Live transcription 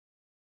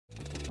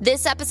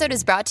This episode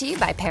is brought to you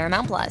by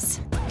Paramount Plus.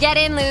 Get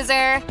in,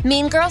 loser!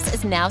 Mean Girls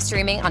is now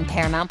streaming on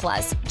Paramount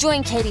Plus.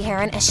 Join Katie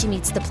Heron as she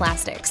meets the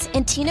plastics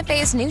in Tina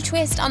Fey's new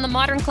twist on the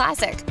modern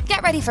classic.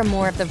 Get ready for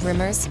more of the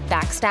rumors,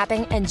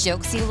 backstabbing, and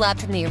jokes you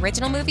loved from the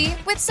original movie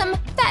with some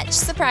fetch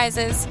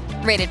surprises.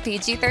 Rated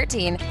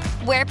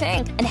PG-13. Wear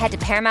pink and head to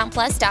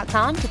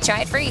ParamountPlus.com to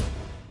try it free.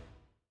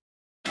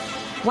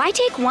 Why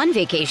take one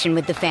vacation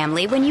with the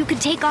family when you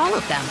could take all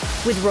of them?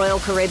 With Royal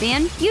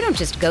Caribbean, you don't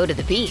just go to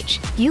the beach.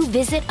 You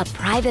visit a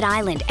private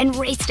island and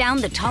race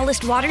down the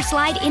tallest water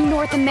slide in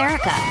North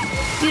America.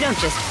 You don't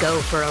just go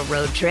for a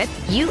road trip.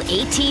 You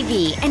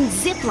ATV and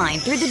zip line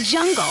through the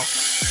jungle.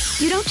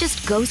 You don't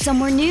just go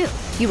somewhere new.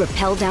 You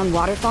rappel down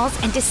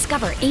waterfalls and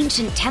discover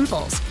ancient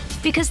temples.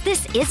 Because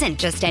this isn't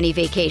just any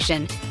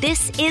vacation.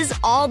 This is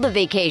all the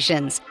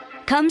vacations.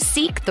 Come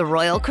seek the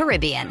Royal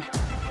Caribbean.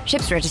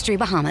 Ships Registry,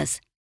 Bahamas.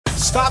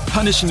 Stop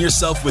punishing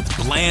yourself with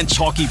bland,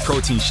 chalky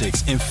protein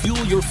shakes and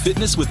fuel your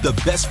fitness with the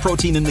best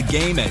protein in the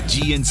game at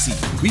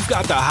GNC. We've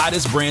got the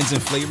hottest brands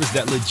and flavors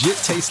that legit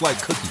taste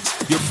like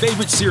cookies, your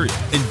favorite cereal,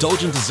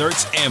 indulgent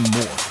desserts, and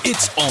more.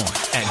 It's on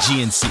at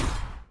GNC.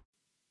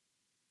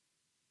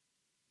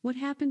 What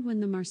happened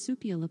when the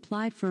marsupial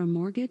applied for a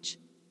mortgage?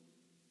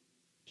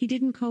 He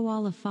didn't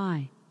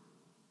qualify.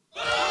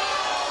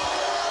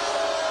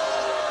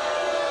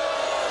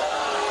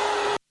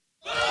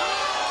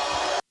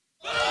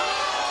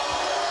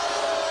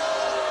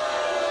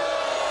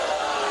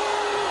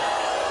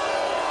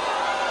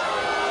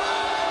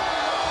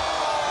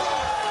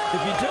 If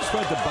you just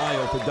read the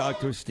bio for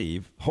Dr.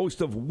 Steve, host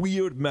of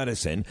Weird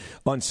Medicine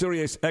on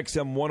Sirius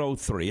XM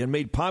 103 and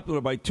made popular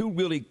by two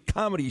really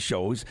comedy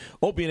shows,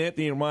 Opie and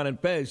Anthony and Ron and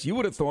Fez, you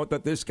would have thought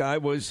that this guy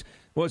was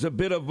a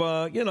bit of,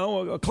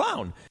 a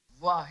clown.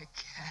 Why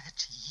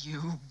can't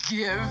you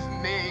give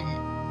me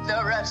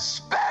the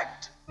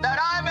respect that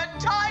I'm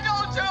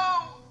entitled to?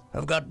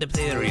 I've got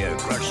diphtheria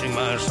crushing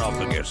my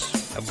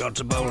esophagus. I've got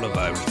Ebola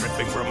virus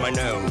dripping from my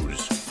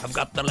nose. I've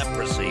got the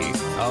leprosy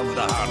of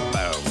the heart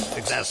valves,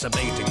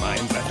 exacerbating my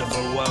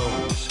incredible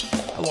woes.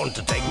 I want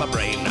to take my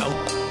brain out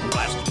and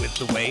blast it with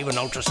the wave, an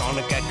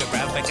ultrasonic,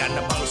 echographic, and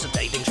a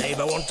pulsating shave.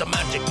 I want a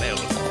magic pill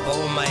for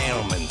all my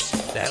ailments,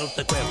 the health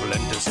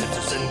equivalent of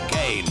Citizen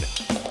Kane.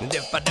 And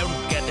if I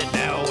don't get it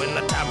now in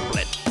the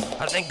tablet,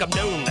 I think I'm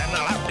doomed and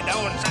I'll have to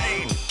go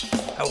insane.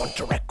 I want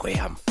a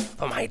requiem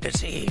for my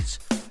disease,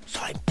 so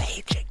I'm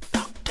paging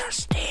Dr.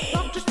 Steve.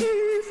 Dr. Steve!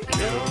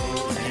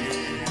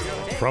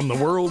 From the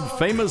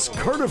world-famous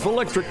Cardiff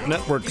Electric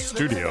Network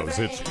studios,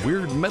 it's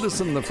Weird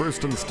Medicine, the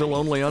first and still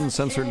only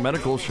uncensored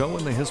medical show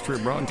in the history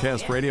of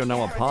broadcast radio,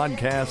 now a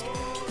podcast.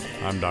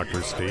 I'm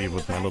Dr. Steve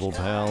with my little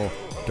pal,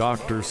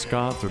 Dr.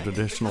 Scott, the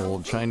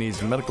traditional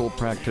Chinese medical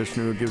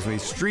practitioner who gives me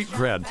street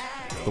cred.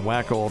 The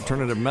wacko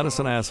alternative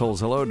medicine assholes.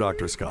 Hello,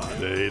 Dr. Scott.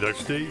 Hey, Dr.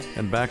 Steve.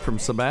 And back from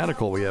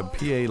sabbatical, we have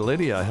P.A.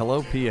 Lydia.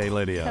 Hello, P.A.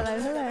 Lydia.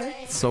 Hello.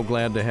 So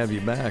glad to have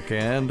you back.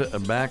 And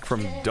back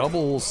from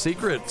double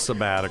secret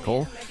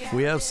sabbatical,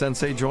 we have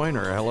Sensei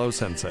Joyner. Hello,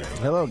 Sensei.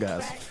 Hello,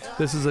 guys.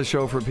 This is a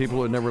show for people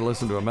who have never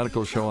listened to a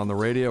medical show on the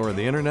radio or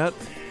the internet.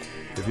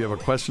 If you have a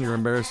question you're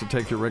embarrassed to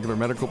take to your regular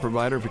medical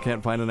provider, if you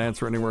can't find an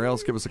answer anywhere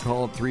else, give us a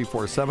call at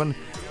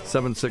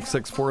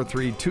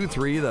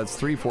 347-766-4323. That's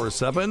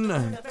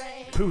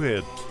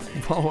 347-POOHIT.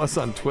 Follow us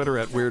on Twitter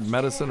at Weird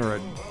Medicine or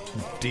at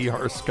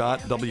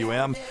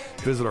DrScottWM.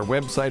 Visit our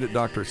website at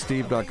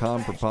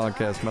drsteve.com for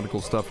podcast,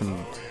 medical stuff, and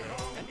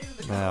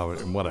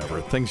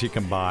whatever. Things you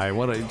can buy.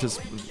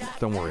 Just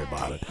don't worry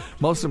about it.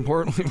 Most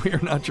importantly, we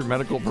are not your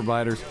medical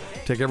providers.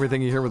 Take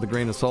everything you hear with a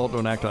grain of salt.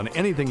 Don't act on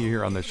anything you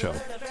hear on this show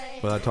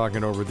without talking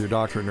it over with your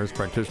doctor, nurse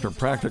practitioner,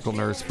 practical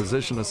nurse,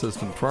 physician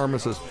assistant,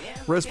 pharmacist,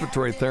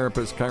 respiratory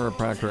therapist,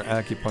 chiropractor,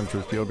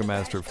 acupuncturist, yoga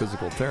master,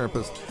 physical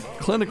therapist,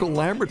 clinical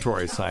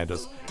laboratory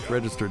scientist,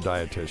 registered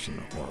dietitian,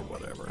 or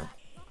whatever.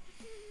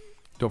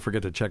 Don't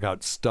forget to check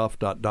out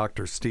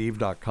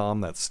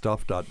stuff.drsteve.com. That's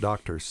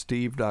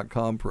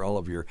stuff.drsteve.com for all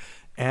of your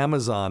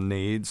Amazon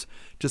needs.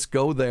 Just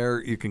go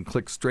there. You can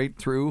click straight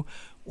through,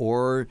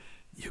 or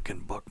you can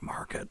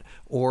bookmark it,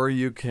 or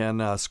you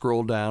can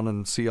scroll down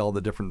and see all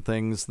the different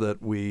things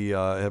that we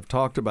have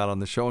talked about on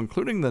the show,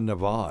 including the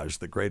Navage,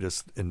 the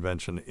greatest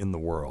invention in the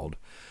world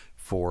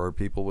for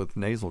people with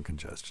nasal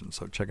congestion.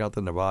 So check out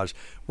the Navage.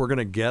 We're going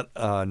to get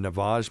a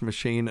Navage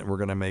machine, and we're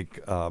going to make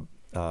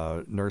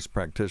nurse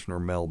practitioner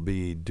Mel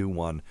B do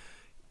one,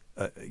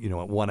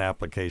 one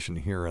application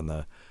here in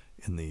the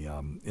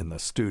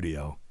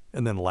studio,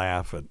 and then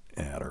laugh at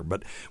her.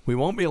 But we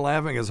won't be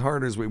laughing as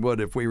hard as we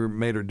would if we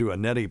made her do a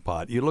neti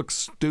pot. You look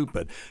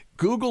stupid.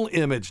 Google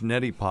image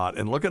neti pot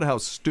and look at how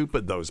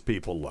stupid those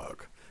people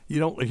look. You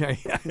don't, yeah,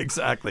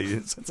 exactly.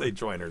 Sensei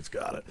Joyner's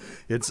got it.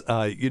 It's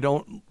you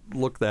don't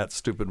look that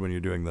stupid when you're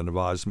doing the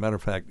Navage. As a matter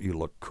of fact, you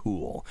look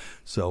cool.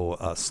 So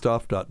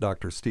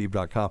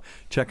stuff.drsteve.com.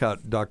 Check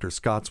out Dr.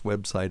 Scott's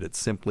website at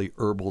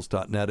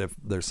simplyherbals.net. If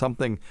there's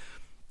something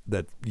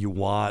that you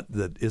want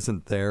that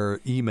isn't there,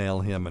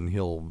 email him and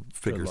he'll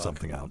figure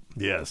something out.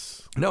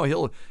 Yes. No,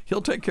 he'll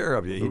take care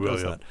of you. He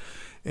does that.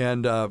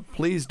 And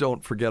please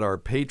don't forget our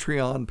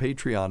Patreon,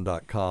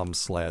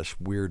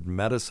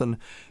 patreon.com/weirdmedicine.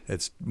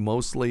 It's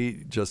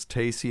mostly just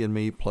Tacey and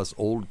me, plus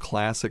old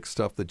classic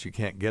stuff that you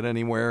can't get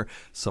anywhere,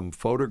 some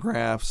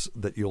photographs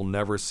that you'll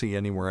never see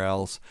anywhere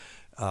else,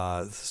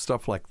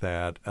 stuff like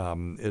that.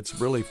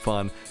 It's really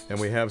fun. And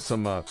we have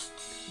some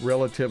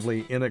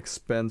relatively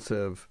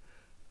inexpensive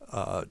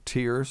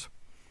tiers.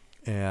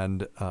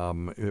 And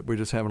we're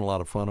just having a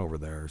lot of fun over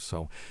there.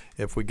 So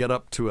if we get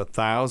up to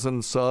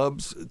 1,000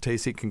 subs,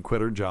 Tacey can quit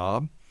her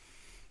job.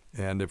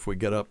 And if we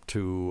get up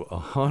to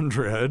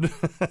 100,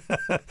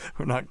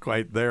 we're not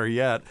quite there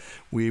yet,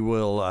 we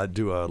will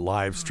do a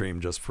live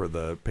stream just for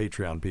the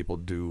Patreon people,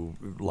 do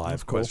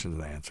live questions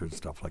and answers and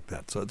stuff like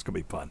that. So it's going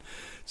to be fun.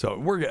 So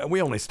we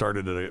only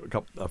started it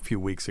a few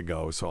weeks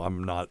ago, so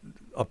I'm not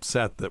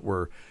upset that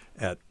we're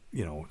at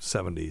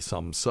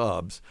 70-some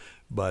subs.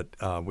 But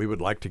we would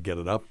like to get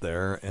it up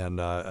there,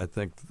 and I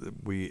think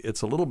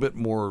it's a little bit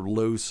more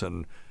loose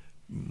and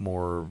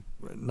more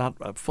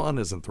not fun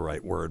isn't the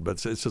right word,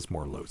 but it's just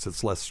more loose.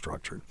 It's less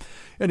structured.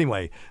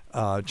 Anyway,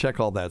 check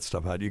all that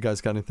stuff out. You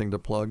guys got anything to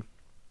plug?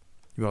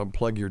 You want to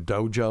plug your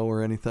dojo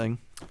or anything?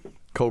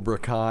 Cobra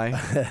Kai?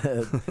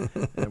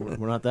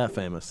 We're not that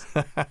famous.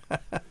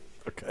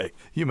 Okay,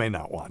 you may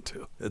not want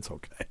to. It's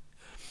okay.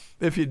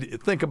 If you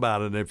think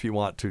about it, if you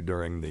want to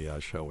during the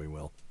show, we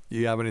will.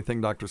 You have anything,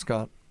 Dr.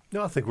 Scott?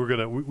 No, I think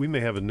we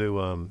may have a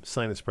new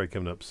sinus spray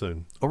coming up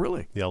soon. Oh,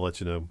 really? Yeah, I'll let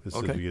you know as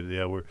soon as we get it.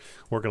 Yeah, we're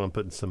working on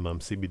putting some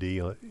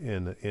CBD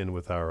in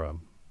with our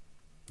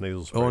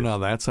nasal spray. Oh, now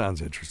that sounds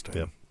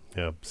interesting.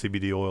 Yeah,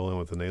 CBD oil in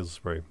with the nasal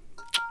spray.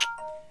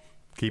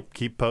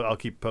 I'll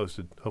keep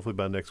posted. Hopefully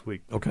by next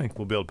week. Okay.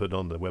 We'll be able to put it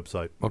on the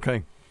website.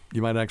 Okay.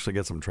 You might actually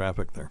get some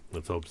traffic there.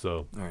 Let's hope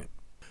so. All right.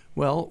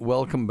 Well,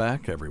 welcome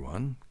back,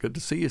 everyone. Good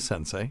to see you,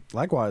 Sensei.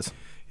 Likewise.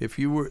 If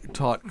you were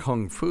taught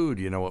Kung Fu,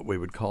 do you know what we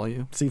would call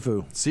you?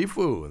 Sifu.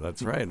 Sifu,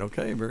 that's right.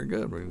 Okay, very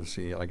good. We're going to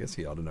see. I guess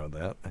he ought to know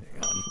that. Hang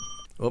on.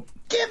 Oh.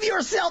 Give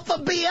yourself a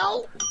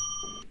bill.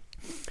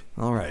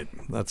 All right,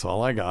 that's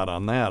all I got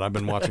on that. I've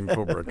been watching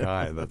Cobra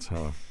Kai. That's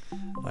how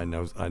I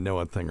know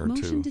a thing or two.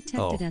 Motion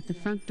detected at the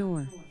front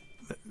door.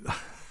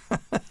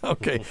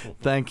 Okay,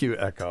 thank you,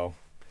 Echo.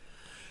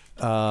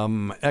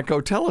 Echo,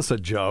 tell us a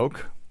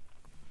joke.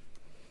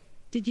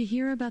 Did you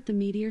hear about the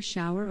meteor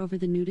shower over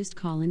the nudist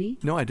colony?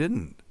 No, I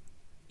didn't.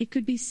 It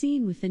could be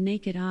seen with the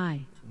naked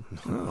eye.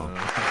 Oh.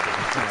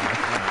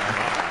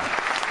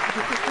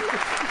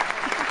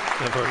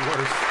 Never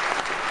worse.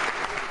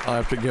 I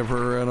have to give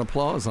her an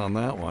applause on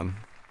that one.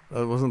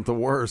 That wasn't the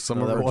worst.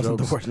 Some of her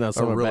jokes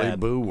are really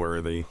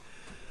boo-worthy.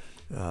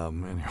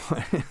 Anyway.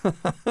 I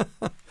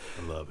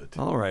love it.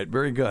 All right,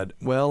 very good.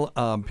 Well,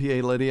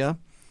 P.A. Lydia.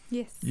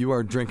 Yes. You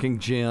are drinking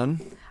gin.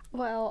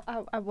 Well,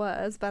 I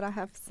was, but I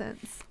have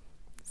since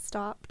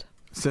stopped.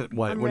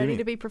 What I'm do you ready mean?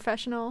 to be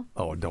professional.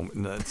 Oh, don't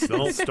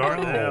start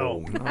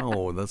now.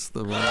 No, that's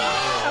the wrong.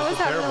 I was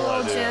having a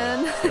little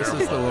gin. This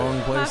is the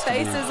wrong place. My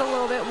face is a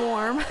little bit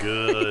warm.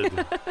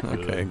 Good.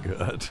 Okay,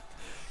 good.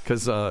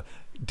 Because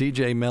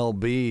DJ Mel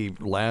B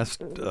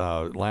last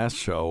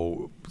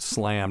show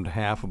slammed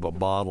half of a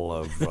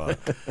bottle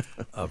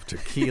of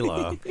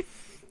tequila.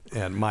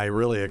 And my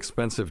really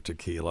expensive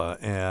tequila,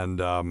 and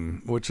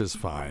which is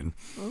fine.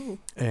 Oh.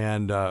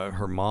 And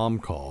her mom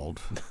called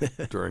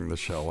during the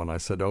show, and I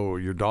said, "Oh,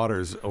 your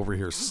daughter's over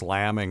here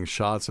slamming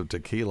shots of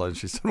tequila." And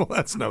she said, "Well,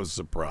 that's no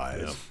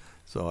surprise." Yeah.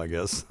 So I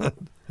guess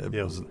it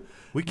wasn't.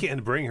 We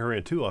can't bring her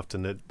in too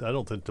often. I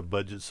don't think the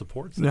budget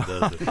supports it,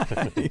 does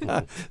it?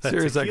 Yeah.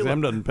 Sirius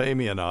XM doesn't pay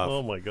me enough.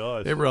 Oh, my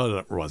gosh. It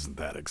really wasn't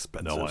that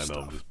expensive. No, I know.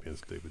 Stuff. I'm just being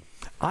stupid.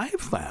 I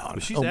found.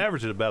 But she's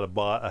averaging about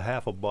a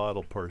half a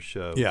bottle per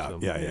show. Yeah, so,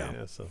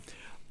 yeah. So.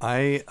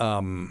 I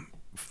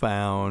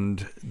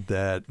found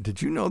that.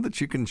 Did you know that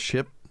you can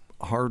ship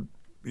hard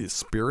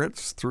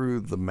spirits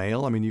through the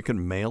mail? I mean, you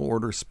can mail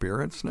order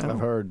spirits now. I've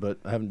heard, but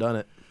I haven't done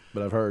it.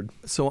 But I've heard.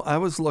 So I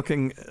was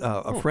looking,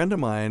 a friend of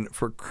mine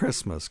for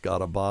Christmas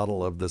got a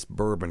bottle of this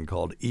bourbon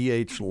called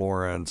E.H.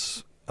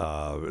 Lawrence.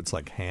 It's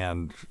like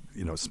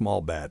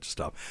small batch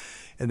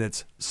stuff. And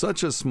it's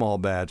such a small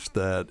batch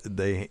that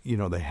they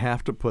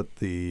have to put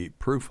the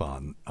proof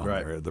on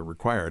right. there, the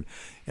required,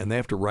 and they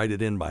have to write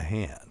it in by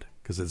hand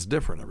because it's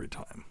different every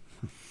time.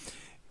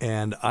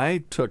 And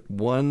I took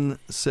one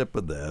sip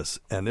of this,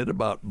 and it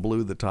about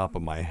blew the top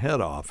of my head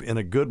off in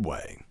a good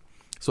way.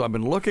 So I've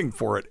been looking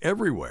for it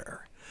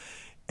everywhere.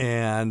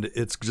 And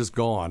it's just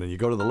gone. And you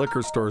go to the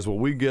liquor stores. Well,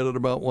 we get it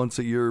about once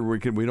a year.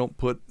 We don't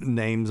put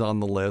names on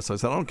the list. I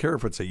said, I don't care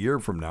if it's a year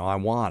from now. I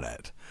want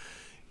it.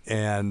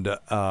 And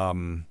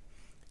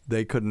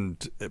they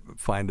couldn't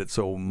find it.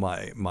 So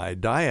my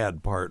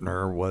dyad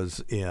partner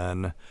was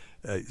in.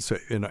 So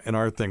in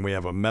our thing, we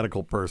have a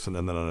medical person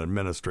and then an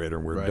administrator.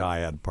 And we're right.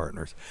 dyad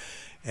partners.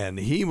 And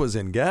he was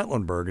in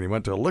Gatlinburg, and he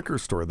went to a liquor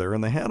store there,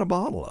 and they had a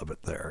bottle of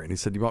it there. And he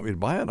said, "You want me to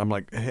buy it?" I'm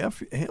like,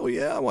 "Hell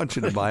yeah, I want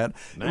you to buy it."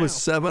 It was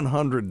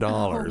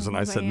 $700, and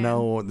I said,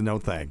 "No,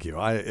 thank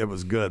you. It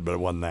was good, but it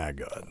wasn't that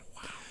good."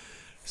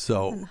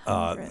 So,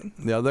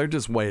 they're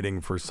just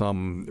waiting for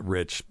some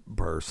rich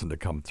person to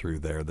come through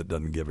there that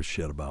doesn't give a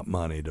shit about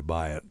money to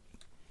buy it.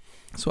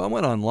 So I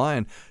went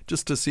online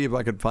just to see if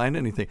I could find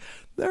anything.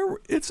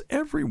 It's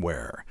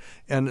everywhere.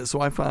 And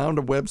so I found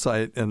a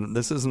website, and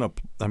this isn't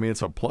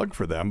it's a plug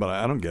for them, but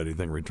I don't get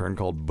anything returned,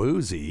 called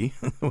Boozy,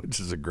 which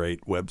is a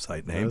great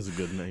website name. That is a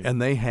good name. And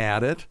they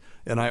had it,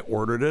 and I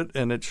ordered it,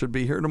 and it should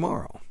be here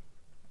tomorrow.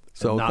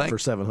 So and not for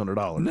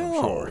 $700. No, I'm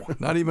sure.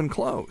 Not even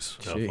close.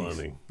 How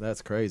funny.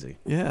 That's crazy.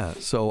 Yeah,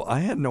 so I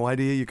had no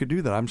idea you could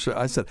do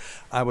that.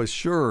 I was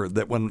sure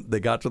that when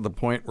they got to the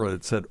point where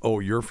it said, "Oh,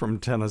 you're from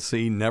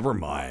Tennessee, never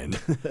mind,"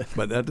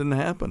 but that didn't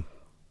happen.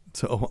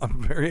 So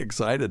I'm very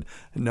excited.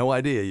 No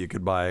idea you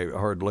could buy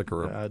hard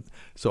liquor.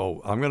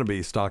 So I'm going to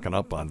be stocking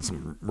up on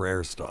some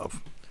rare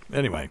stuff.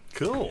 Anyway,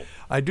 cool.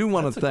 I do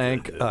want to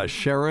thank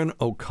Sharon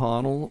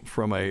O'Connell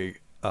from a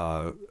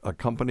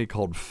company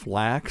called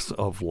Flax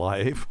of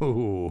Life.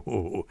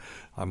 Ooh,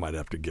 I might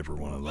have to give her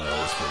one of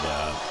those for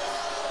that.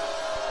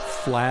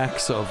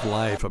 Flax of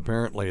Life.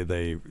 Apparently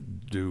they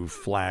do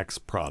flax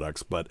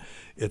products, but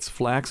it's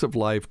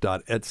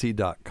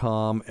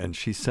flaxoflife.etsy.com, and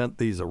she sent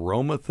these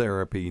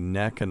aromatherapy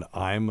neck and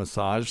eye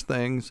massage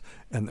things,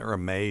 and they're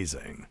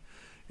amazing.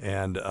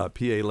 And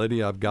P.A.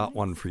 Lydia, I've got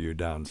one for you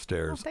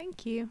downstairs. Oh,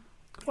 thank you.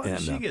 Why did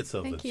she get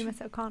something? Thank you,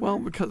 Miss O'Connor. Well,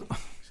 because...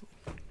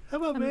 How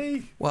about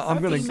me? Well,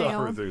 I'm going to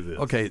suffer through this.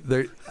 Okay,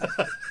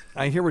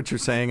 I hear what you're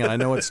saying, and I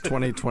know it's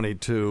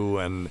 2022,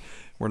 and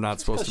we're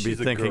not supposed to be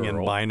thinking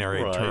in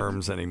binary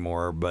terms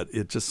anymore, but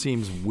it just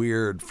seems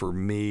weird for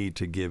me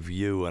to give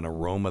you an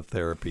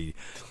aromatherapy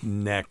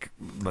neck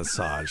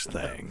massage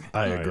thing.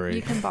 I agree.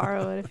 You can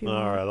borrow it if you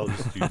want. All right, I'll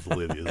just use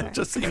Lydia's. It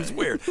just seems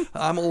weird.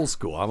 I'm old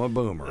school. I'm a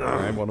boomer. All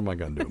right, what am I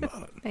going to do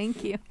about it?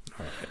 Thank you.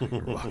 All right,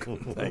 you're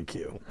welcome. Thank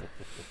you.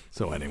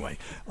 So anyway,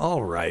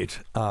 all right.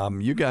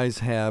 You guys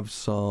have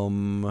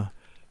some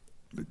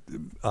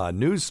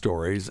news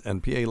stories,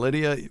 and P.A.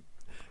 Lydia,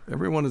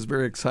 everyone is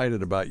very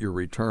excited about your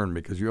return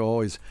because you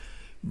always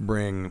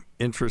bring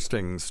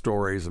interesting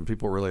stories, and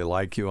people really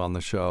like you on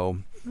the show.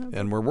 Okay.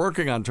 And we're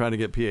working on trying to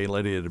get P.A.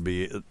 Lydia to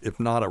be, if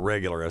not a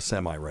regular, a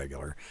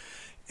semi-regular.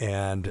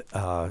 And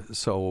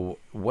so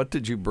what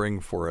did you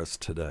bring for us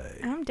today?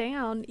 I'm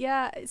down.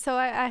 Yeah. So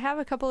I have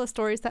a couple of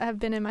stories that have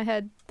been in my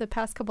head the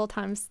past couple of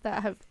times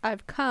that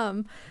I've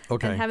come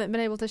and haven't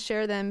been able to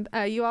share them.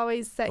 You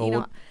always say,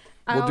 We'll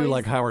do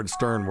like Howard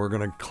Stern. We're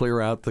going to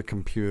clear out the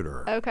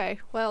computer. Okay.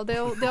 Well,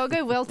 they'll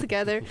go well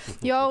together.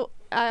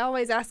 I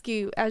always ask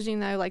you, as you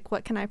know, like,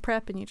 what can I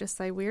prep? And you just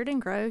say weird and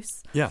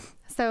gross. Yeah.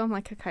 So I'm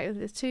like, okay,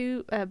 the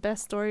two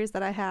best stories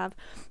that I have,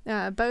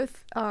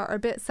 both are a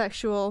bit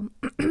sexual.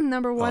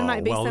 Number one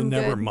might be some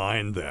never good.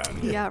 mind then.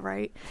 Yeah,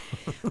 right.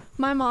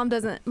 My mom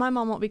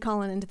won't be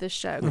calling into this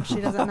show because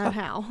she doesn't know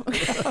how.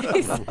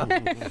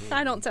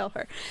 I don't tell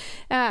her.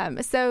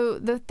 So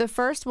the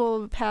first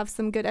will have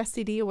some good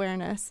STD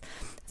awareness.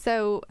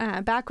 So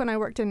back when I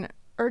worked in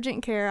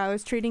urgent care, I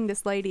was treating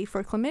this lady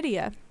for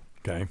chlamydia.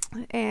 Okay.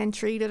 And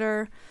treated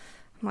her.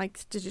 I'm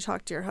like, did you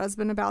talk to your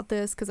husband about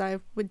this? Because I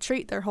would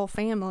treat their whole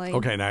family.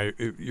 Okay, now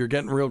you're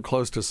getting real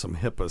close to some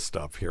HIPAA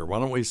stuff here. Why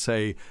don't we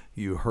say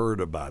you heard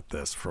about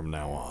this from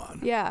now on?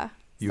 Yeah.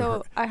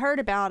 I heard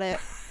about it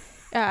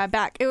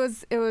back. It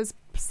was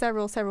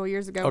several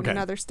years ago in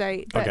another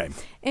state. But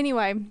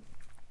anyway,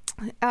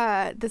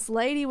 this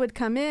lady would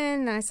come in,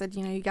 and I said,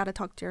 you got to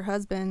talk to your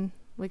husband.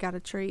 We got to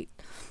treat.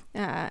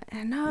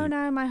 And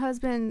no, my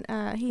husband,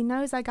 he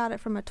knows I got it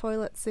from a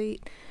toilet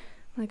seat.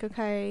 Like,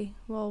 okay,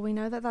 well, we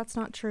know that that's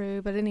not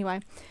true. But anyway,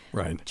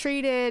 right.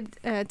 Treated,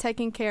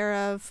 taken care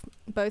of,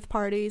 both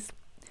parties.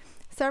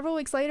 Several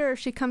weeks later,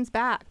 she comes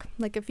back.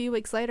 Like a few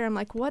weeks later, I'm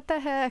like, what the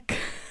heck?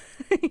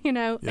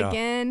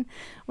 Again,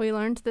 we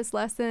learned this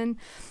lesson.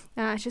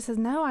 She says,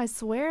 no, I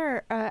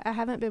swear I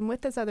haven't been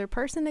with this other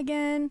person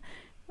again.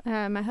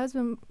 My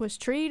husband was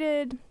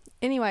treated.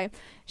 Anyway,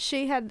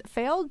 she had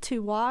failed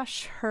to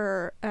wash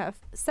her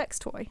sex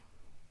toy.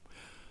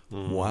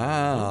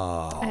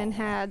 Wow. And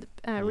had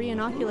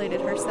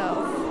re-inoculated herself.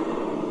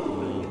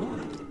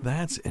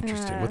 That's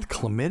interesting. With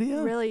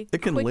chlamydia? Really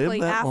it can quickly live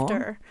that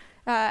after.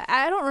 Long?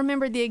 I don't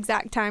remember the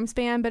exact time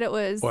span, but it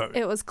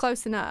was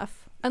close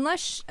enough.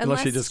 Unless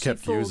she just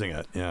kept using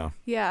it. Yeah.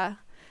 Yeah.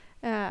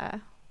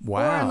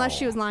 Wow. Or unless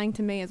she was lying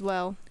to me as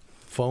well.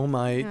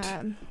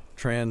 Fomite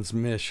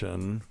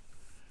transmission.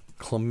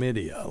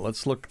 Chlamydia.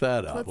 Let's look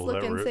that up. Let's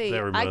look and see.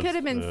 I could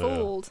have been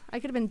fooled.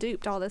 I could have been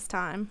duped all this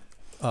time.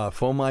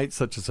 Fomite,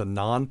 such as a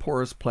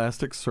non-porous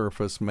plastic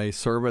surface, may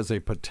serve as a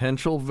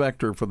potential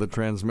vector for the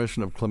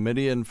transmission of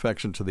chlamydia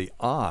infection to the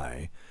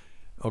eye,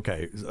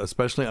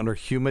 especially under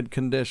humid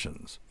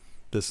conditions.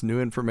 This new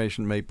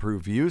information may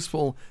prove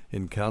useful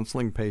in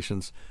counseling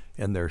patients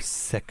and their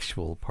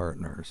sexual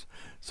partners.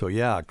 So,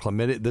 yeah,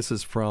 chlamydia, this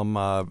is from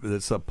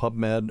it's a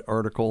PubMed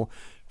article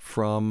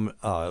from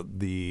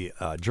the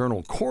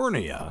journal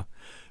Cornea,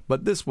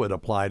 but this would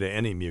apply to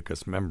any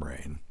mucous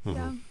membrane.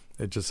 Yeah.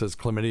 It just says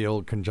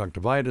chlamydial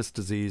conjunctivitis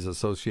disease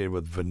associated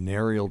with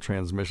venereal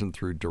transmission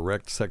through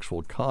direct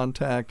sexual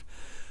contact.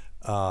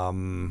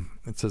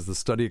 It says the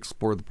study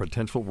explored the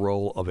potential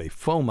role of a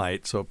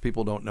fomite. So if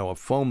people don't know, a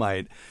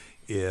fomite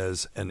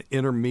is an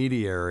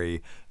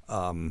intermediary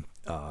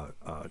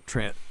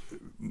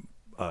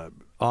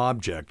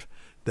object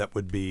that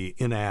would be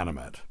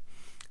inanimate.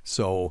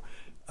 So,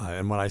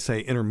 and when I say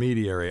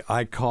intermediary,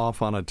 I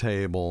cough on a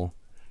table,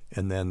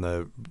 and then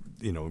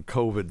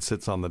COVID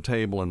sits on the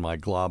table in my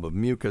glob of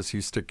mucus.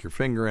 You stick your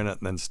finger in it,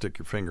 and then stick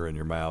your finger in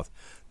your mouth.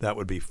 That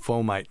would be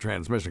fomite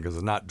transmission because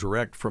it's not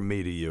direct from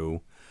me to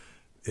you.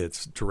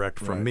 It's direct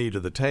from me to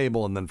the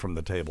table, and then from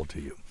the table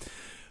to you.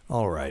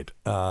 All right.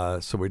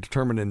 So we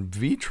determined in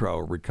vitro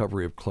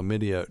recovery of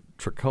chlamydia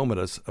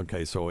trachomatis.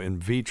 Okay, so in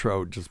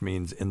vitro just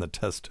means in the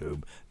test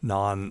tube,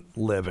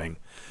 non-living.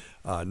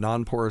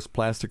 Non-porous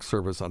plastic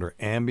surface under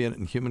ambient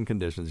and human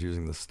conditions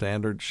using the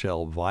standard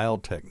shell vial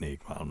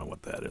technique. I don't know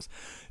what that is.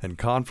 And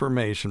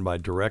confirmation by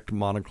direct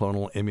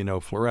monoclonal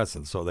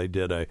immunofluorescence. So they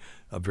did a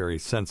very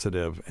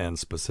sensitive and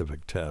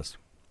specific test.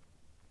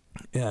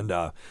 And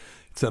it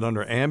said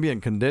under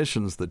ambient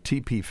conditions, the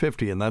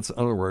TP50, and that's in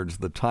other words,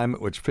 the time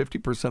at which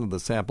 50% of the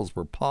samples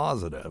were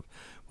positive,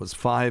 was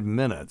 5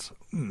 minutes,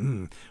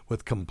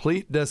 with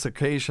complete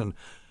desiccation.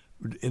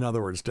 In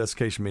other words,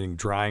 desiccation meaning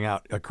drying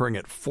out, occurring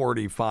at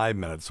 45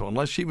 minutes. So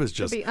unless she was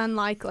just be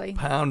unlikely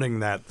pounding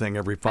that thing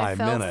every 5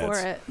 minutes. I fell for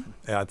it.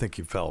 Yeah, I think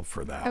you fell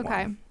for that one.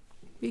 Okay.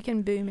 You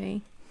can boo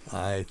me.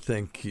 I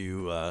think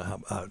you, how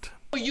about?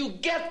 You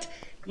get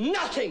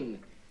nothing.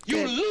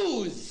 You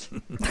lose.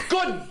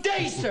 Good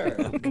day, sir.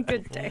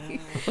 Good day.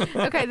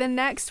 Okay, the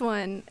next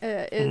one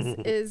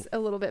is a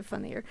little bit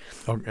funnier.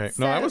 Okay.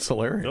 No, that was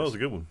hilarious. That was a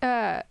good one.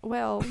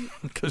 Well,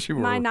 because you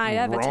were my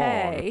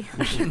naivete.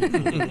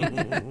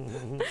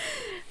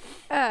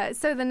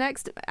 So the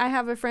next, I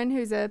have a friend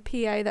who's a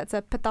PA that's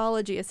a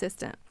pathology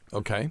assistant.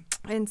 Okay.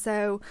 And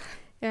so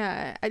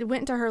I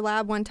went to her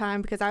lab one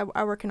time because I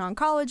work in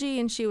oncology,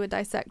 and she would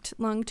dissect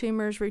lung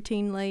tumors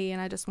routinely, and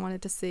I just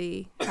wanted to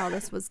see how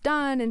this was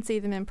done and see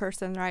them in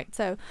person, right?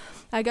 So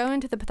I go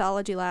into the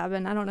pathology lab,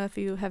 and I don't know if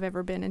you have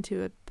ever been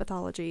into a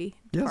pathology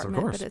department,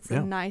 of course. But it's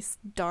a nice,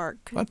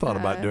 dark I thought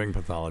about doing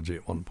pathology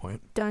at one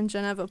point.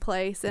 Dungeon of a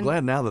place. And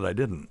glad now that I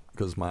didn't,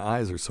 because my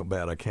eyes are so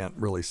bad I can't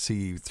really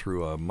see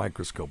through a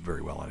microscope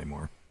very well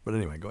anymore. But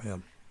anyway, go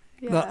ahead.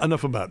 Yeah. Not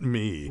enough about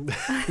me.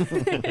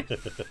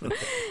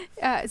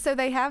 So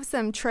they have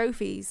some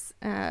trophies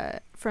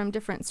from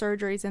different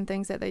surgeries and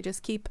things that they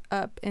just keep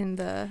up in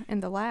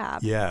the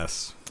lab.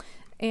 Yes.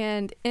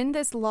 And in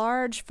this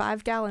large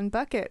 5-gallon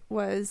bucket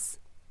was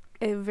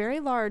a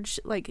very large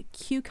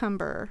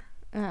cucumber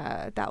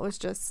that was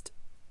just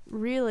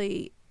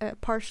really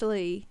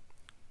partially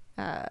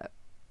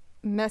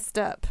messed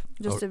up,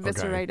 just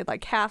eviscerated,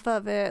 like half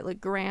of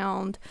it,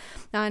 ground,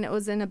 and it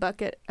was in a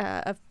bucket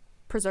of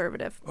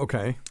preservative.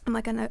 Okay. I'm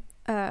like, I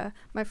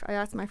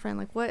asked my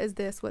friend, what is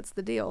this? What's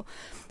the deal?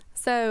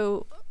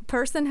 So,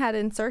 person had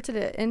inserted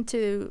it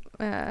into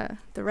the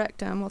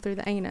rectum, through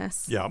the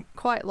anus. Yeah.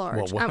 Quite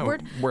large. Well,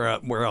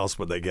 where else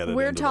would they get it?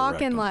 We're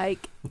talking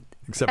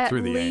except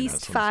through the anus. At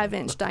least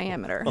 5-inch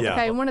diameter. Yeah.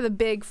 Okay, one of the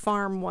big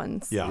farm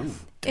ones. Yeah.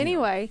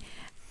 Anyway,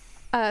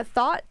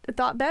 thought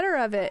better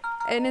of it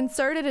and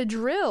inserted a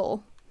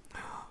drill.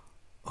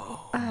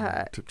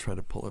 To try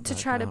to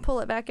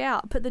pull it back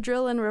out. Put the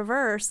drill in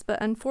reverse,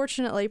 but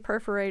unfortunately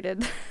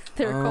perforated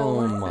their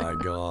colon.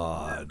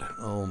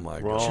 Oh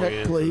my God.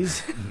 Check,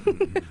 please.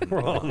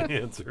 Wrong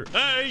answer.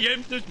 I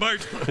am too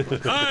smart.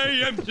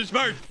 I am too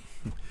smart.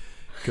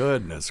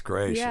 Goodness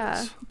gracious.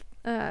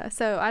 Yeah.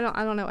 So I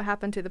don't know what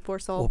happened to the poor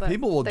soul. Well, but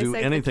people will do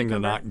anything to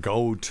cucumber. not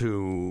go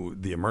to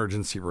the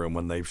emergency room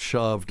when they've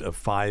shoved a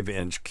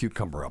 5-inch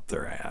cucumber up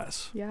their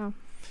ass. Yeah.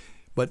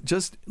 But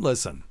just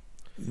listen.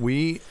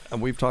 We've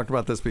talked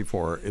about this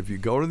before. If you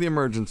go to the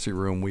emergency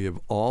room, we have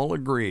all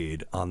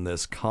agreed on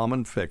this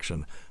common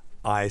fiction.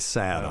 I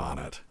sat on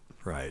it.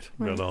 Right.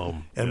 Got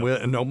home.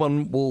 And no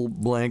one will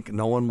blink.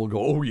 No one will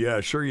go, oh,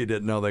 yeah, sure you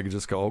did. No, they can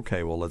just go,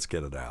 okay, well, let's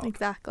get it out.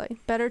 Exactly.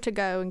 Better to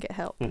go and get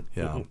help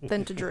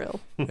than to drill.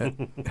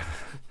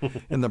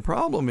 And the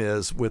problem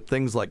is with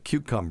things like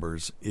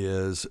cucumbers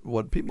is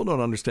what people don't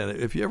understand.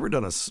 If you ever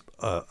done a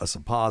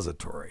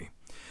suppository,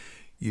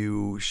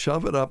 you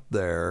shove it up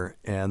there,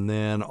 and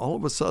then all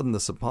of a sudden the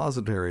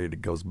suppository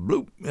goes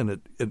bloop, and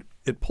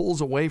it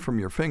pulls away from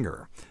your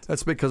finger.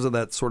 That's because of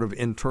that sort of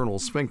internal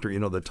sphincter.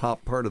 The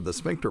top part of the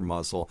sphincter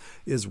muscle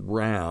is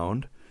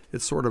round.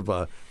 It's sort of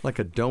like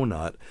a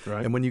donut.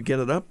 Right. And when you get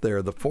it up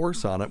there, the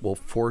force on it will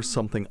force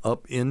something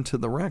up into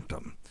the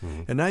rectum.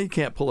 Mm-hmm. And now you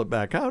can't pull it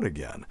back out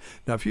again.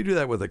 Now, if you do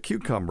that with a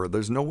cucumber,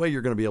 there's no way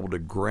you're going to be able to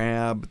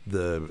grab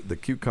the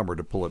cucumber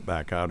to pull it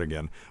back out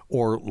again,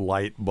 or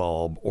light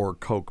bulb, or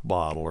Coke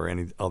bottle, or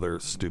any other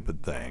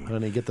stupid thing.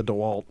 Honey, get the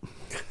DeWalt.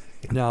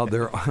 Now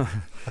there,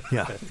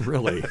 yeah,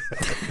 really.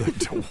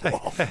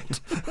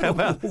 How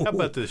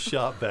about this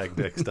shop vac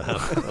next time?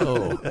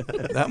 Oh,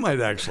 that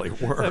might actually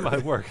work. That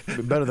might work.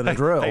 Be better than a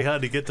drill. Hey,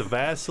 honey, get the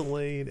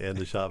Vaseline and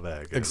the shop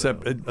vac.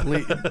 Except,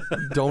 please,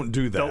 don't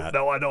do that.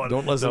 No, I don't.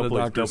 Don't listen to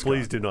Dr. Scott.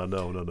 Please do not.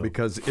 No.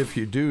 Because if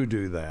you do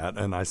that,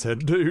 and I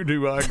said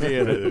do, I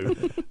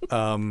can't.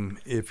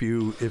 If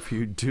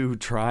you do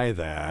try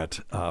that,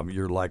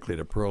 you're likely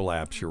to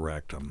prolapse your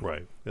rectum.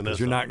 Right. And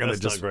that's not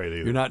great either.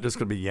 You're not just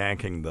going to be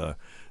yanking the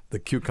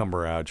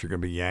cucumber out. You're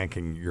going to be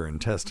yanking your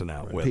intestine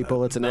out with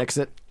People, it. it's an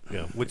exit.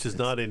 Yeah, which is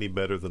not any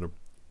better than a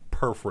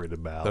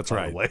perforated bowel. That's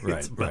right.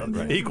 It's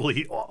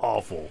equally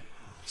awful.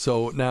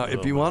 So now,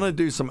 if you want to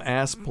do some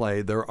ass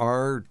play, there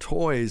are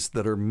toys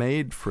that are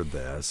made for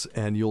this,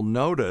 and you'll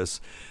notice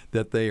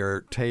that they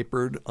are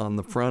tapered on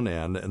the front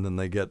end, and then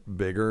they get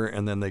bigger,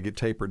 and then they get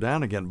tapered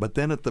down again. But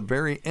then at the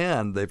very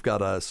end, they've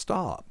got a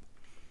stop.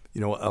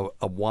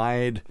 A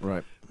wide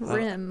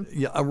rim.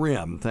 A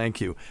rim,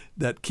 thank you,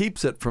 that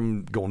keeps it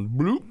from going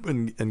bloop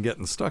and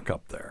getting stuck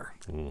up there.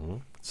 Mm-hmm.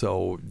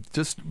 So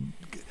just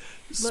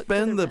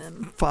spend the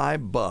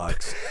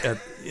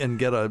 $5 and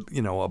get a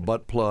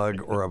butt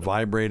plug or a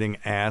vibrating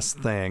ass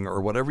thing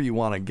or whatever you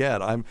want to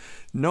get.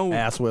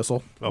 Ass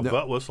whistle.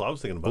 Butt whistle. I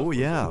was thinking about. Oh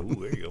yeah. Ooh,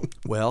 there you go.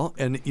 Well,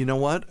 and you know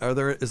what?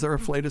 Is there a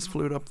Flatus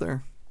flute up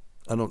there?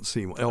 I don't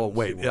see one. Oh,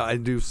 wait. Yeah, I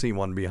do see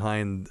one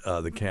behind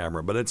the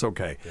camera, but it's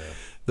okay. Yeah.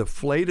 The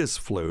Flatus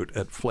flute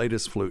at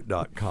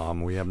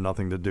flatusflute.com. We have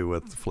nothing to do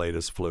with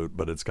Flatus flute,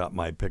 but it's got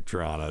my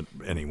picture on it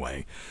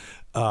anyway.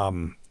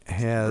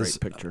 Great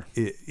picture.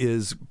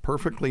 Is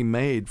perfectly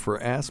made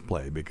for ass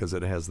play because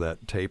it has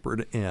that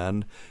tapered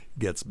end,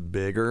 gets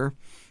bigger,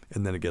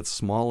 and then it gets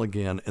small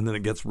again, and then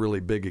it gets really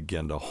big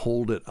again to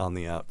hold it on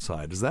the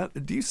outside. Is that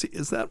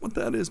what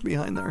that is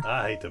behind there?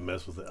 I hate to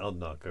mess with it. I'll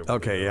knock over.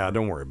 Okay, yeah,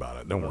 don't worry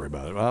about it.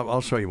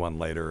 I'll show you one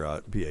later,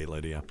 PA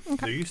Lydia.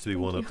 Okay. There used to be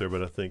one up there,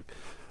 but I think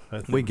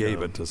we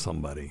gave it to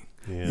somebody.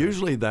 Yeah.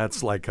 Usually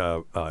that's like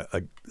a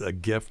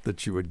gift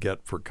that you would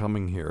get for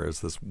coming here is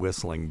this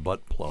whistling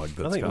butt plug.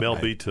 That's I think Mel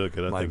B took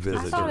it. I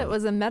thought it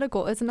was a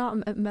medical. It's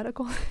not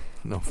medical.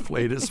 No,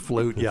 Flatus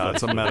flute. Yeah,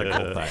 it's a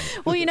medical thing.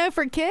 Well,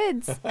 for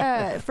kids,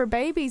 for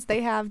babies,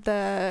 they have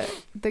the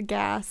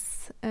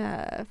gas.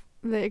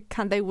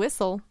 They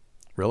whistle.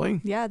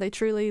 Really? Yeah, they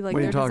truly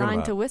they're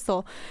designed to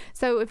whistle.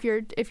 So if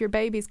your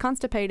baby's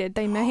constipated,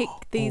 they make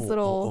these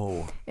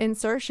little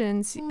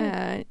insertions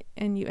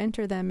and you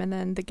enter them, and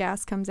then the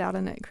gas comes out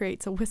and it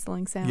creates a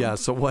whistling sound. Yeah.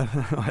 So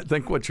I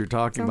think what you're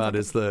talking about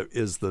is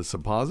the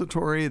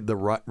suppository, the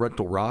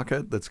rectal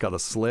rocket that's got a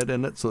slit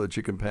in it so that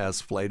you can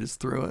pass Flatus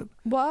through it.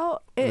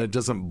 Well, it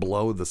doesn't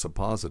blow the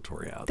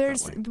suppository out.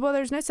 There's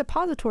no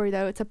suppository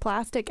though. It's a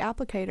plastic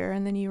applicator,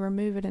 and then you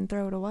remove it and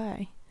throw it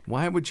away.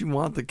 Why would you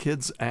want the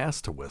kid's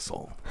ass to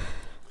whistle?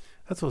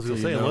 That's what I was going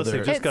to say. Unless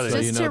they just got to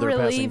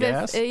relieve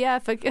gas.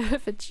 If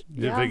it's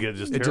they get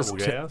just terrible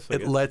gas.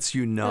 It lets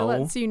you know. It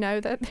lets you know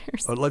that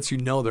there's. It lets you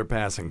know they're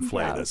passing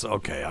Flatus. Yeah.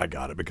 Okay, I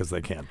got it because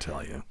they can't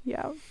tell you.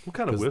 Yeah. What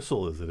kind of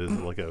whistle is it? Is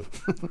it like a?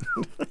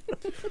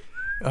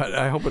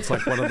 I hope it's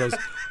like one of those,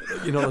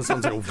 those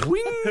ones that go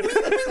wing, wing,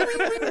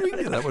 wing,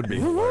 wing. That would be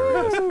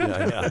hilarious.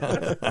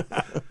 Yeah.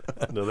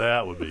 No,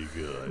 that would be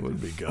good.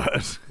 Would be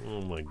good.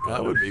 Oh my God,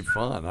 that would be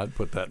fun. I'd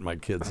put that in my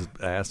kid's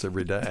ass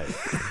every day.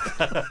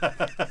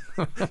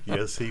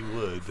 Yes, he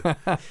would.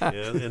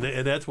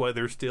 And that's why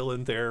they're still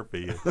in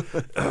therapy.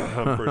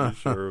 I'm pretty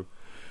sure.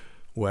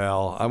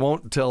 Well, I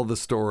won't tell the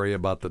story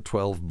about the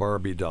 12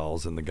 Barbie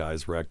dolls in the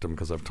guy's rectum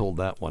because I've told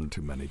that one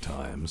too many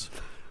times.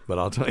 But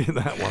I'll tell you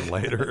that one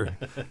later.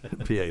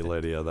 PA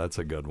Lydia, that's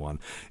a good one.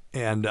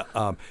 And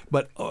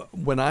but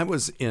when I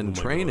was in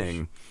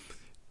training,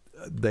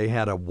 they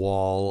had a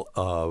wall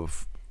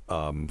of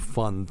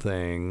fun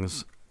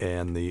things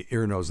and the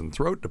ear, nose, and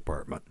throat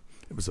department.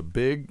 It was a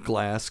big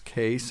glass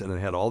case, and it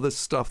had all this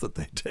stuff that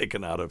they'd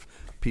taken out of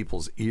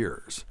people's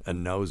ears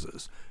and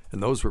noses.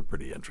 And those were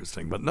pretty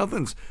interesting. But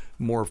nothing's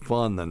more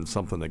fun than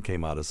something that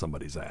came out of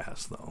somebody's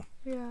ass, though.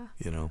 Yeah.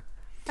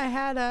 I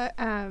had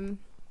a...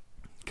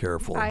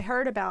 Careful. I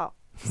heard about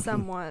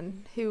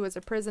someone who was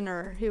a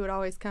prisoner who would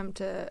always come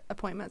to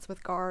appointments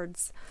with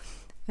guards,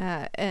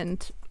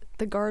 and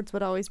the guards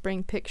would always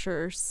bring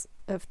pictures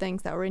of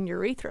things that were in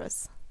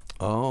urethras.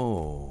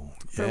 Oh, yeah.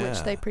 For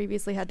which they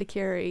previously had to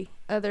carry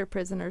other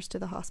prisoners to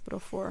the hospital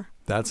for.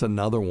 That's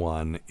another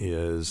one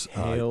is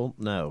no.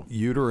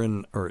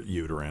 Urethral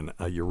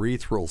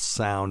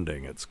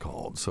sounding, it's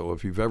called. So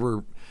if you've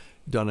ever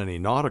done any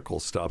nautical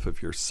stuff,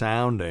 if you're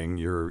sounding,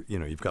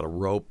 you've got a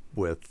rope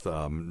with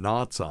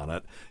knots on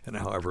it, and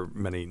however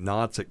many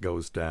knots it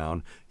goes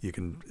down, you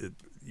can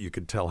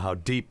tell how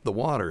deep the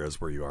water is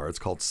where you are. It's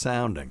called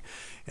sounding.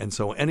 And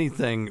so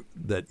anything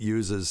that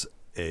uses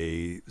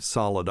a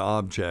solid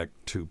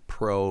object to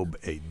probe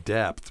a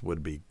depth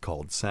would be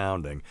called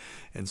sounding.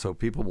 And so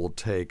people will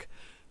take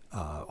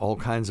all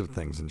kinds of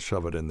things and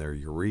shove it in their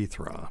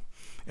urethra.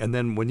 And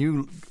then when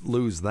you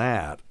lose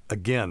that,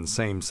 again,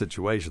 same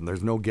situation.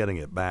 There's no getting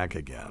it back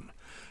again.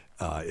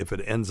 If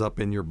it ends up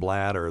in your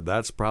bladder,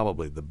 that's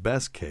probably the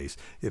best case.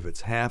 If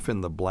it's half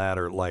in the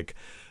bladder, like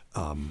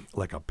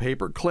a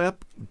paper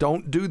clip,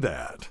 don't do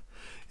that.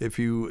 If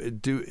you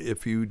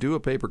do a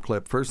paper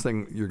clip, first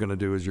thing you're going to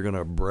do is you're going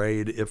to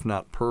abrade, if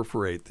not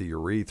perforate, the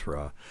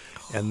urethra.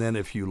 And then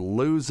if you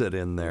lose it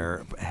in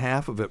there,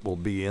 half of it will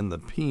be in the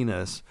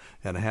penis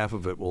and half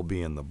of it will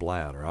be in the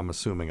bladder. I'm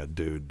assuming a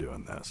dude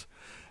doing this.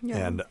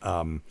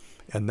 Yeah.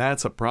 And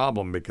that's a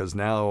problem because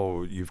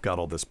now you've got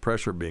all this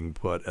pressure being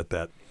put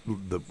at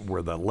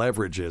where the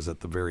leverage is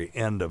at the very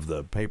end of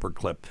the paper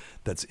clip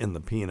that's in the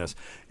penis.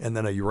 And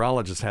then a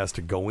urologist has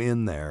to go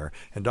in there.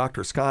 And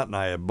Dr. Scott and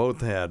I have both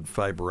had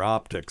fiber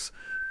optics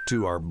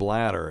to our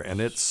bladder,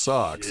 and it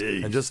sucks.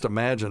 Jeez. And just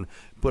imagine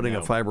putting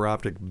a fiber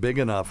optic big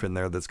enough in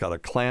there that's got a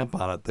clamp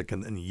on it that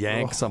can then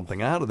yank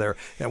something out of there.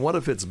 And what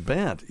if it's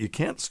bent? You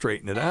can't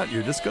straighten it out.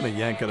 You're just going to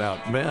yank it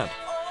out bent.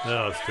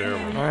 No, it's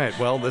terrible. All right,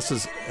 well, this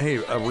is,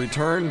 a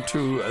return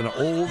to an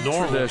old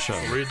tradition.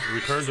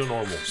 Return to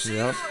normal.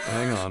 Yep,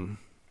 hang on.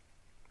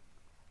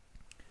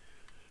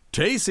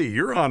 Tacey,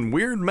 you're on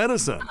Weird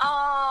Medicine.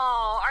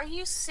 Oh, are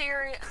you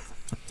serious?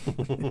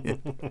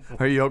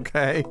 Are you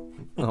okay?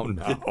 Oh,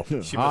 no.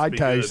 Hi,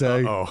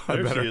 Tacey. Oh,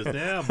 there she is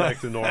now, back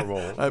to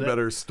normal. I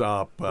better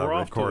stop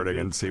recording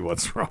and see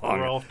what's wrong.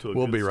 We're off to a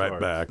We'll good be right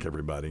start. back,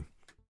 everybody.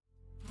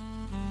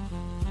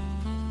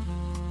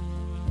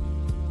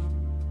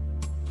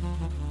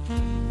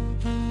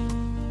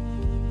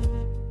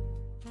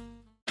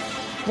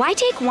 Why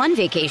take one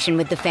vacation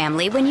with the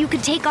family when you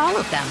could take all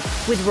of them?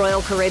 With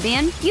Royal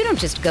Caribbean, you don't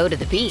just go to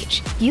the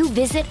beach. You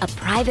visit a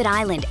private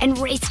island and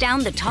race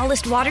down the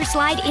tallest water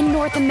slide in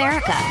North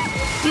America.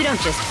 You don't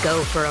just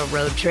go for a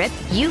road trip.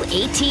 You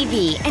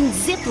ATV and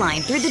zip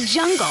line through the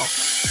jungle.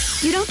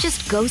 You don't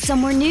just go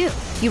somewhere new.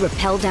 You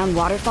rappel down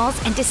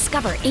waterfalls and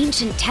discover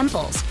ancient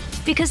temples.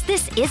 Because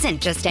this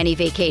isn't just any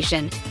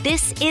vacation.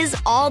 This is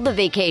all the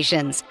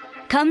vacations.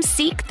 Come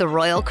seek the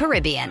Royal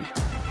Caribbean.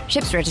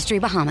 Ships Registry,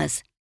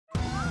 Bahamas.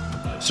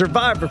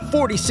 Survivor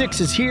 46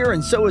 is here,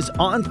 and so is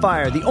On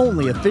Fire, the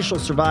only official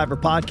Survivor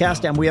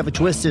podcast, and we have a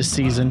twist this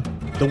season.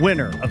 The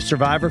winner of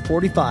Survivor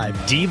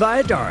 45, Dee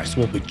Valladares,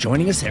 will be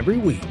joining us every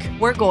week.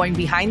 We're going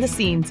behind the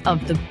scenes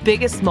of the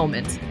biggest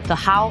moments, the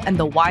how and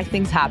the why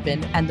things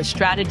happen, and the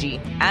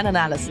strategy and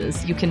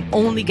analysis you can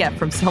only get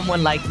from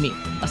someone like me,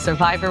 a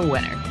Survivor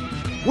winner.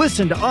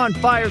 Listen to On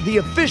Fire, the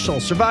official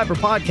Survivor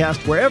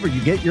podcast, wherever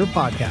you get your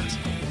podcasts.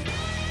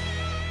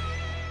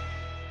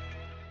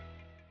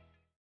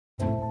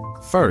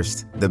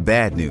 First, the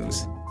bad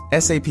news.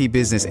 SAP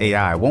Business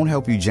AI won't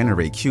help you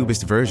generate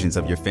cubist versions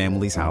of your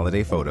family's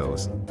holiday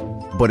photos.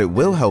 But it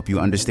will help you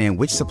understand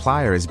which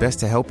supplier is best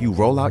to help you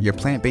roll out your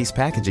plant-based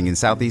packaging in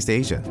Southeast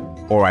Asia,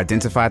 or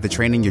identify the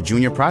training your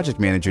junior project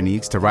manager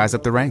needs to rise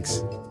up the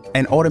ranks,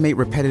 and automate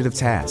repetitive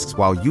tasks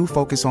while you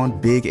focus on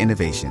big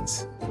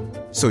innovations,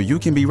 so you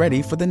can be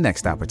ready for the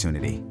next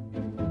opportunity.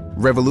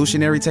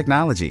 Revolutionary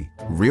technology,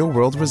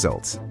 real-world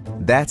results.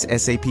 That's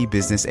SAP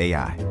Business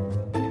AI.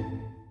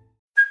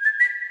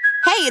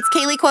 Hey, it's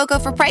Kaylee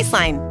Cuoco for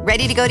Priceline.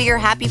 Ready to go to your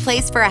happy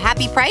place for a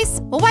happy price?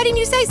 Well, why didn't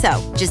you say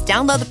so? Just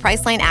download the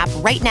Priceline app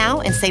right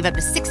now and save up to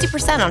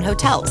 60% on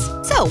hotels.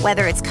 So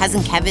whether it's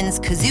Cousin Kevin's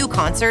Kazoo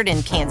Concert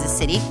in Kansas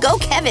City, go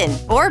Kevin,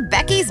 or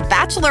Becky's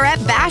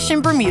Bachelorette Bash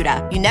in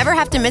Bermuda, you never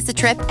have to miss a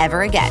trip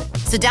ever again.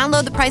 So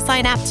download the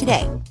Priceline app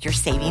today. Your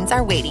savings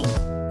are waiting.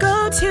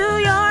 Go to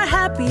your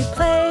happy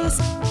place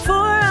for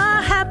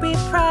a happy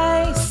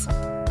price.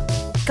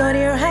 Go to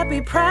your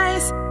happy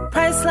price,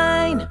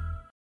 Priceline.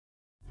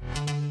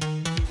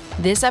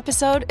 This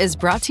episode is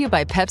brought to you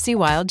by Pepsi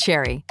Wild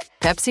Cherry.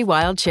 Pepsi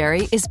Wild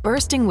Cherry is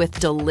bursting with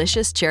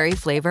delicious cherry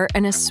flavor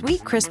and a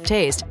sweet, crisp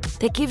taste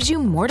that gives you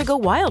more to go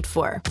wild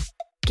for.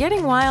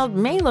 Getting wild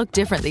may look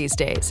different these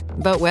days,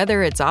 but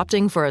whether it's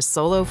opting for a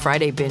solo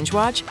Friday binge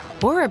watch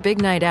or a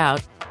big night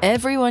out,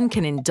 everyone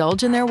can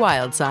indulge in their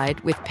wild side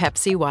with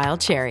Pepsi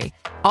Wild Cherry.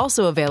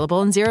 Also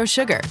available in Zero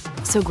Sugar.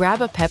 So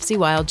grab a Pepsi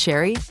Wild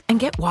Cherry and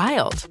get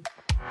wild.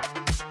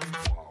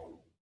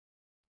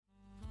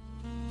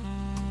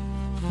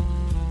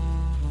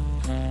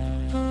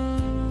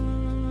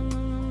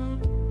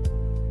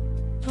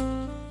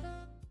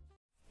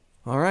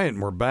 All right,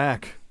 and we're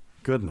back.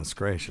 Goodness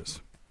gracious.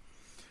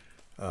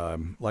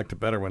 Liked it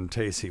better when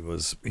Tacey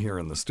was here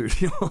in the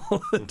studio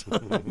all the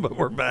time, but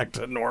we're back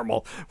to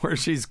normal, where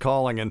she's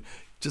calling and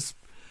just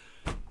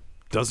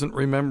doesn't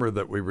remember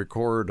that we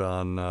record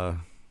on...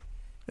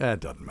 it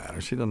doesn't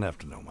matter. She doesn't have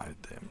to know my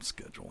damn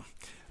schedule.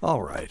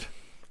 All right.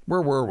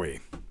 Where were we,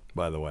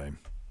 by the way?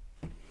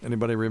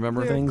 Anybody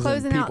remember? We were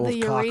closing out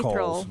the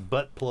urethral.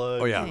 Butt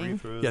plug. Oh, yeah.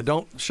 Urethras. Yeah,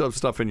 don't shove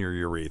stuff in your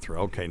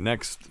urethra. Okay,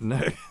 next.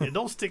 Yeah,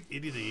 don't stick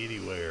it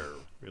anywhere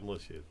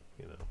unless you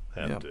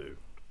have to.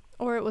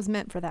 Or it was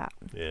meant for that.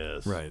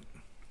 Yes. Right.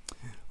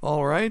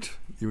 All right.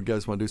 You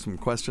guys want to do some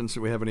questions?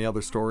 Do we have any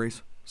other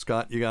stories?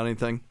 Scott, you got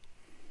anything?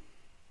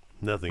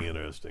 Nothing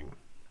interesting.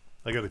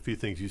 I got a few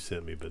things you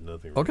sent me, but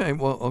nothing. Okay,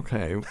 well,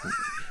 okay.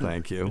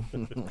 Thank you.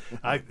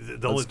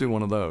 Let's do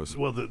one of those.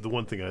 Well, the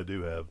one thing I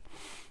do have,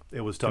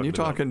 it was talking. Can you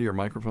talk about, into your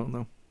microphone,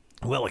 though?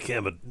 Well, I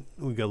can, but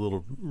we got a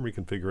little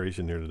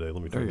reconfiguration here today.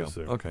 Let me turn this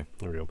there. Okay.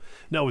 There we go.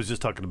 No, I was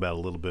just talking about a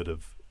little bit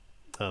of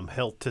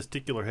health,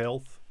 testicular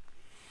health.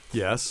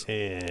 Yes.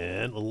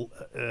 And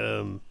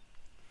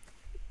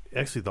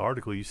actually, the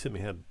article you sent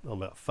me had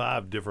about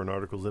 5 different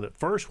articles in it.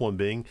 First one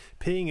being,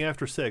 peeing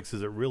after sex,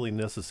 is it really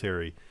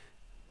necessary?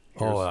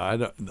 I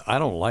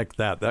don't like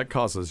that. That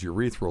causes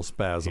urethral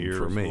spasm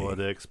for me. Here's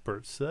what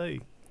experts say.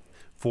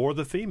 For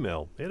the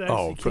female. It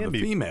actually for the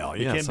female,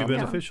 yes. It can be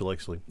beneficial,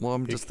 actually. Well,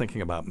 I'm just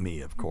thinking about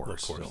me, of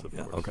course. Of course.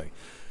 Okay.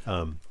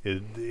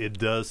 It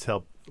does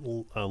help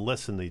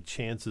lessen the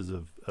chances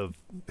of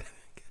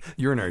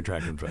urinary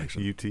tract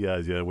infection.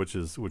 UTIs, yeah, which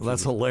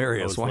that's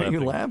hilarious. Why are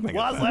you laughing?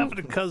 Well, I was laughing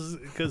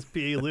because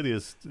P.A. Lydia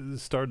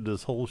started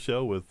this whole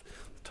show with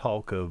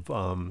talk of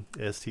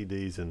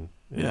STDs and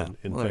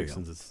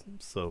infections,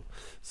 so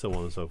on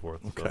and so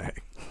forth. Okay.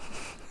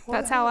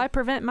 That's how I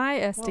prevent my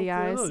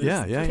STIs.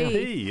 Well,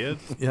 Pee.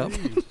 Yep.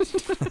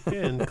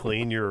 And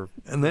clean your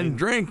and then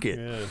drink it.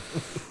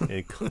 Yeah.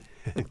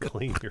 And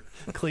clean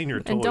your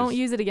toys. And don't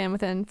use it again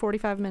within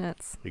 45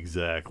 minutes.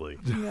 Exactly.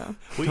 Yeah.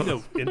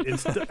 Well,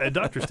 and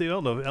Dr. Steve,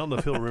 I don't know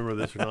if he'll remember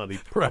this or not. He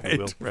probably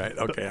will. Right.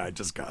 Okay, I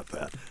just got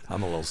that.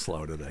 I'm a little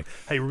slow today.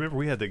 Hey, remember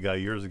we had that guy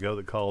years ago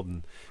that called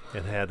and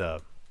had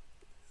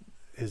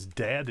his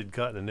dad had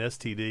gotten an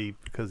STD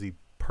because he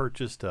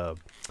purchased a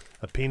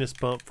penis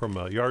pump from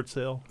a yard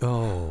sale.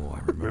 Oh,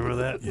 I remember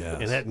that?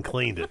 Yes. And hadn't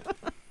cleaned it.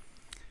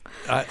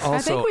 I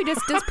think we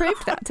just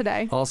disproved that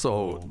today.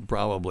 Also,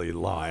 probably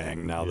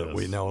lying now that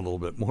we know a little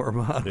bit more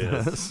about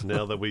this.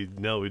 Now that we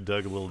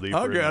dug a little deeper.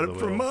 I got it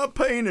from my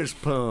penis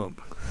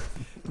pump.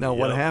 Now,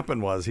 what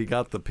happened was he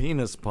got the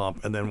penis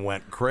pump and then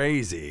went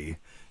crazy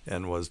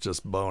and was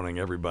just boning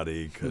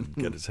everybody he could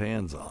get his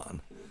hands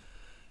on.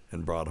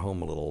 And brought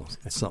home a little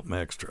something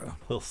extra.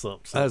 A little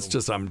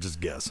something. I'm just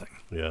guessing.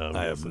 Yeah,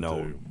 I have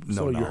no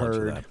So you knowledge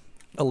heard. of that.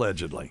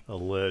 Allegedly.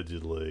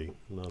 Allegedly.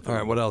 All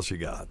right, what else you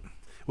got?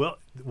 Well,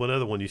 one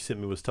other one you sent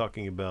me was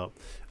talking about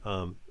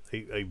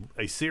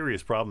a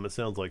serious problem. It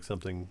sounds like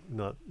something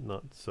not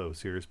so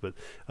serious, but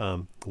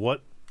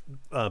what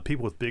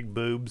people with big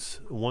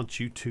boobs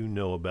want you to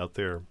know about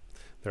their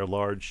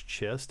large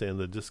chest and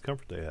the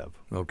discomfort they have.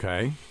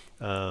 Okay.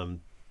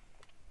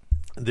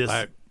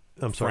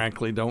 I'm sorry.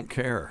 Frankly, don't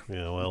care.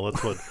 Yeah, well,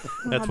 that's what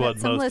some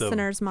most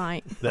listeners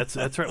might. That's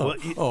right. Well,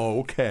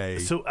 okay.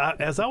 So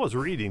as I was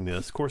reading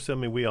this, of course, I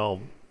mean, we all,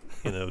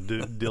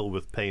 deal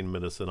with pain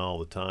medicine all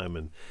the time,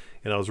 and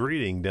I was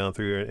reading down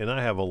through here, and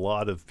I have a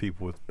lot of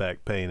people with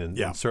back pain,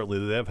 and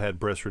certainly they've had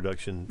breast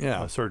reduction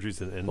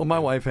surgeries. And well, my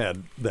wife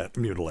had that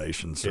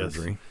mutilation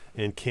surgery.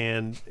 Yes, and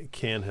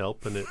can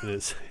help, and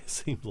it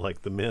seems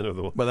like the men are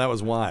the ones. But that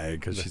was why,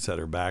 because she said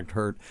her back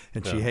hurt,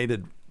 and she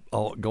hated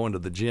going to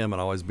the gym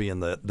and always being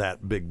that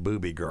big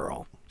booby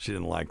girl. She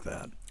didn't like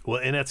that. Well,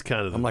 and that's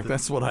kind of. I'm like,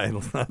 that's what I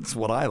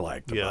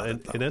liked. Yeah,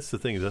 about and that's the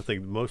thing is, I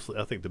think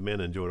the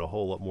men enjoyed a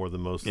whole lot more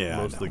than most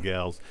of the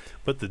gals.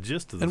 But the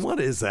gist of this. And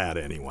what is that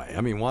anyway? I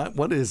mean,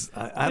 what is?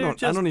 I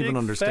don't even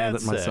understand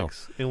it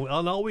myself. And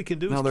all we can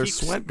do is they're keep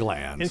sweat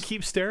glands and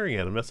keep staring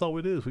at them. That's all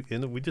we do.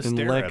 We just and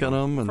stare licking at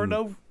them for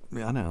no.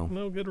 Yeah, I know.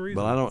 No good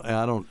reason. But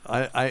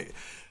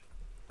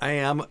I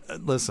am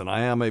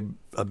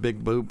a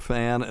big boob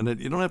fan, and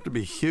you don't have to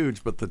be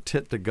huge, but the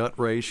tit to gut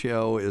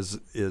ratio is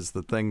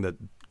the thing that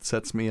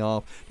sets me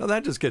off. Now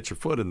that just gets your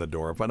foot in the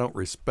door. If I don't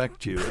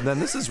respect you, and then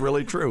this is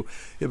really true.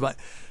 If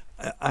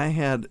I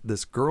had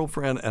this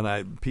girlfriend,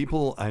 and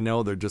people I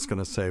know they're just going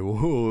to say,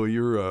 "Whoa,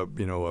 you're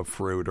a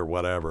fruit or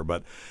whatever,"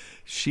 but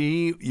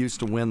she used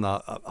to win the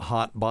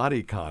hot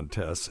body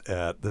contest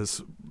at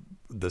this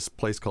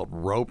place called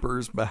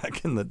Roper's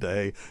back in the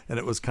day, and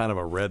it was kind of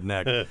a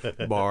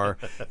redneck bar,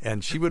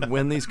 and she would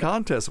win these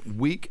contests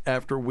week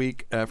after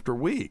week after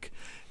week,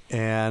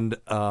 and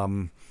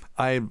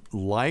I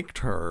liked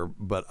her,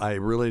 but I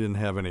really didn't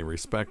have any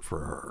respect for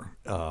her,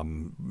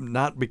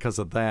 not because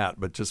of that,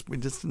 but we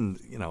just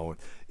didn't,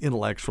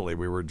 intellectually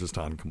we were just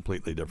on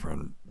completely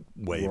different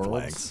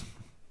wavelengths.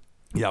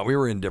 Yeah, we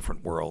were in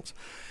different worlds,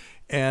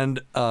 and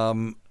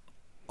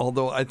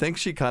although I think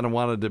she kind of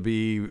wanted to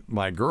be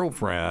my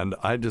girlfriend,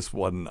 I just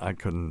wasn't. I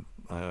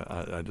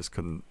just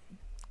couldn't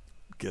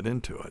get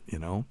into it,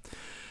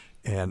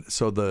 And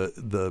so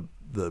the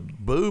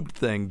boob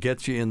thing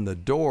gets you in the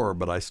door,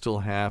 but I still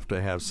have to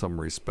have some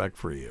respect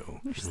for you.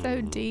 You're so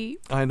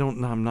deep. I'm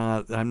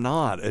not.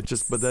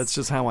 But that's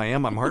just how I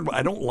am. I'm hard.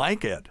 I don't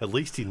like it. At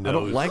least he knows. I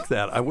don't like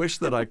that. I wish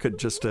that I could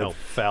just have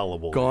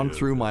fallible gone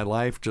through my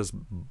life just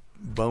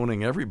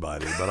boning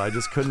everybody, but I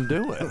just couldn't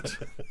do it.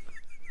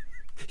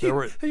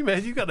 Hey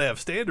man, you got to have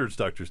standards,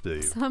 Dr.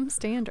 Steve. Some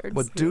standards.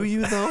 But do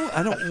you though?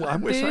 I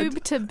wish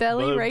boob to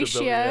belly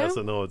ratio. Yes,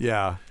 I know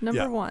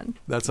Number one.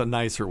 That's a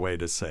nicer way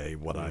to say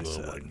what I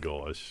said. Oh my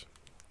gosh.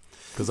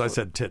 Because I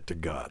said tit to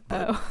gut.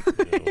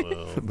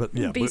 But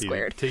B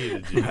squared. T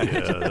to G.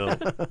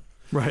 Yeah,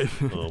 right.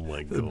 Oh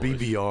my gosh. The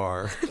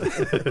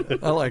BBR.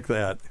 I like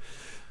that.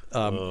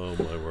 Oh,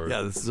 my word.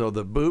 Yeah, so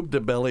the boob to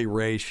belly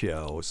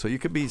ratio. So you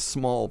could be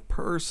small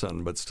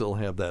person, but still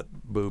have that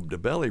boob to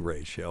belly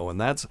ratio.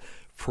 And that's,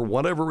 for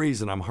whatever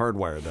reason, I'm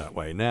hardwired that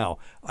way. Now,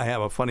 I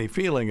have a funny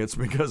feeling it's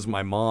because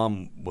my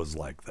mom was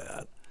like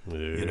that.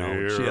 You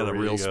know, she had a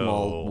real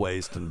small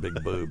waist and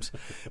big boobs.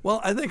 Well,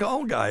 I think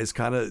all guys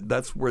kind of,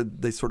 that's where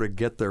they sort of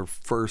get their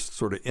first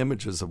sort of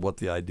images of what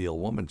the ideal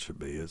woman should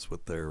be, is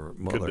with their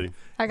mother. Could be.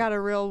 I got a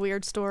real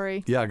weird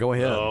story. Yeah, go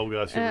ahead. Oh,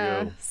 gosh, here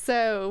we go.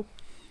 So,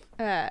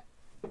 I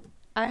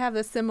have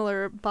a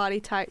similar body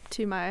type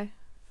to my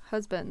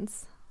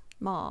husband's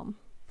mom.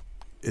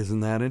 Isn't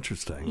that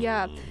interesting?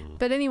 Yeah.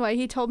 But anyway,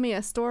 he told me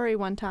a story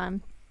one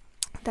time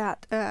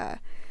that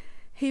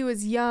he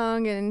was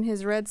young in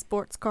his red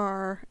sports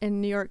car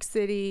in New York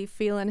City,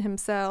 feeling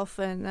himself,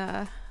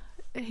 and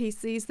he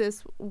sees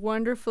this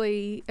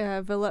wonderfully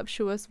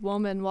voluptuous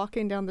woman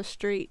walking down the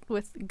street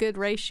with good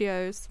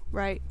ratios,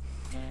 right?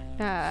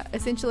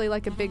 Essentially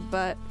like a big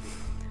butt.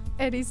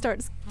 And he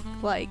starts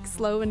like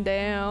slowing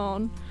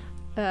down,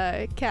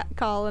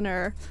 catcalling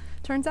her.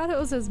 Turns out it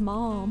was his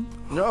mom.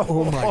 No.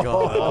 Oh my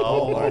God.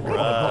 Oh, my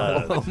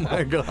God. Oh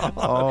my God.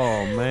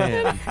 Oh,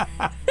 man.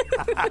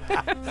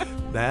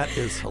 That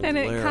is hilarious. And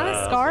it kind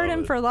of scarred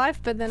him for life,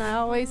 but then I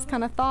always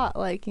kind of thought,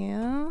 like,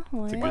 yeah,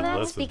 well,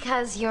 that's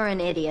because you're an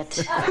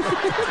idiot.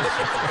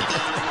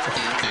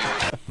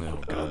 Oh,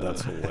 God,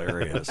 that's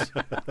hilarious.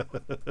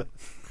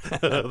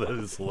 That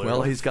is hilarious.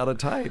 Well, he's got a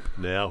type.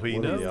 Now he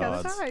What are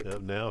knows. the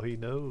odds? Now he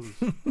knows.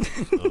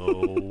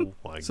 Oh,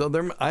 my God.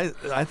 So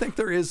I think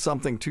there is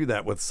something to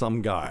that with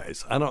some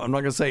guys. I'm not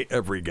going to say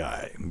every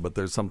guy, but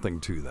there's something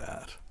to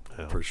that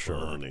for sure.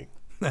 Funny.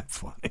 That's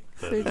funny.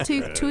 There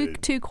are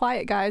two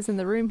quiet guys in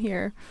the room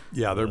here.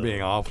 Yeah, they're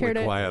being awfully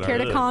quiet. Care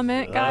to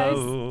comment, guys?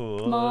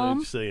 Mom?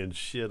 I'm saying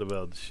shit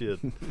about shit.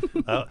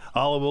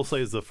 All I will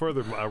say is the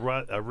further I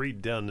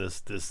read down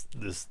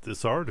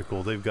this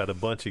article, they've got a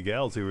bunch of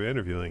gals who were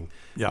interviewing,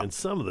 and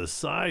some of the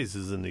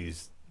sizes in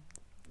these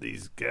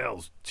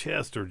gals'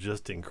 chests are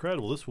just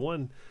incredible. This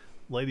one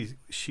lady,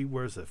 she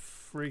wears a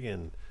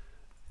friggin'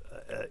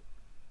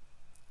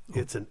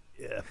 it's a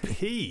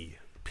pea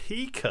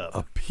cup.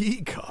 A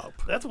pea cup.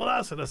 That's what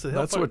I said. I said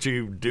that's what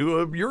you do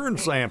a urine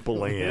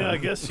sample in. Yeah, I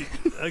guess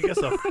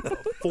a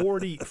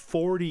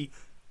 40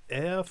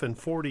 F and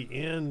 40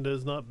 N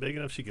is not big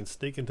enough. She can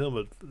sneak into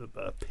them,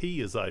 but a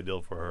P is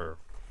ideal for her.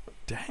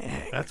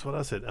 Dang. That's what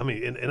I said. I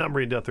mean, and I'm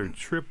reading out there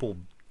triple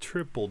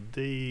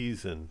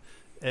D's and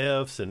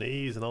F's and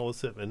E's and all this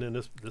stuff. And then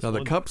this now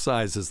one, the cup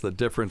size is the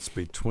difference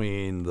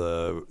between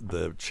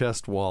the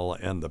chest wall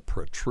and the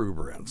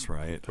protuberance,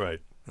 right? Right.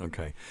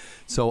 Okay.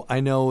 So I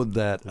know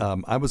that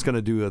I was going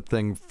to do a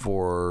thing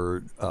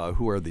for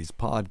Who Are These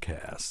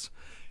Podcasts?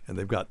 And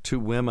they've got two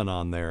women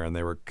on there, and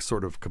they were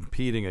sort of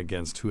competing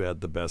against who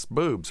had the best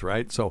boobs,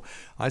 right? So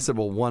I said,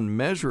 well, one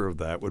measure of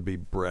that would be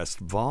breast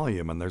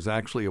volume, and there's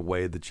actually a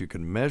way that you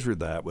can measure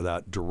that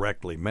without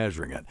directly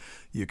measuring it.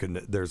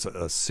 There's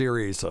a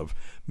series of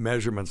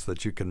measurements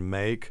that you can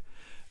make.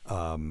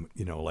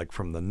 Like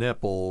from the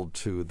nipple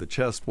to the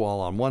chest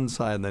wall on one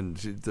side, and then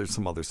there's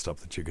some other stuff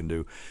that you can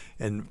do.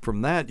 And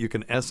from that, you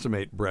can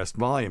estimate breast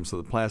volume. So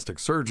the plastic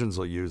surgeons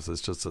will use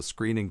this just a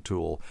screening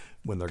tool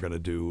when they're going to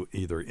do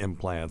either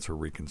implants or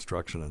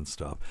reconstruction and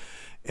stuff.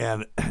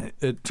 And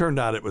it turned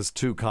out it was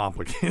too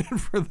complicated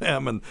for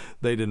them, and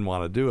they didn't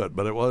want to do it.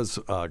 But it was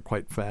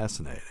quite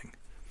fascinating.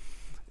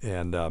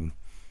 And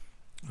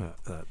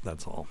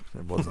that's all.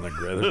 It wasn't a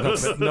great.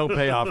 There's no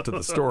payoff to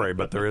the story,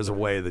 but there is a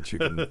way that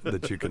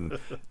you can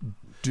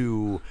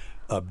do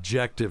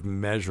objective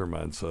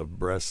measurements of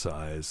breast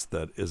size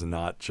that is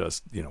not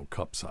just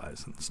cup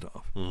size and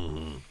stuff.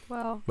 Mm-hmm.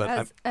 Well,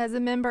 but as a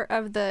member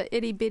of the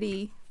Itty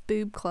Bitty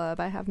Boob Club,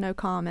 I have no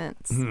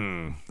comments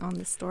on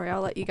this story.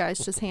 I'll let you guys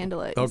just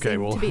handle it. You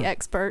seem to be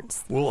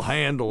experts. We'll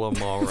handle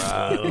them all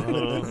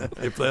right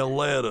if they'll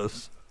let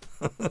us.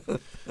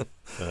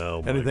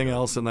 Anything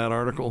else in that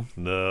article?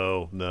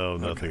 No,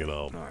 nothing at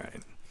all. All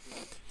right.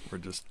 We're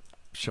just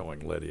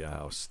showing Lydia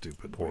how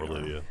stupid Poor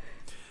Lydia.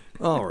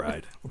 All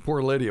right.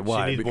 Poor Lydia.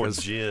 Why? She needs because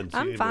more gin.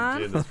 I'm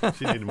fine.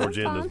 She needed more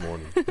gin this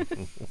morning.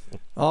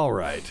 All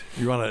right.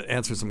 You want to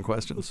answer some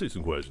questions? Let's see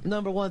some questions.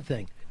 Number one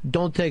thing,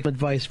 don't take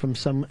advice from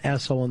some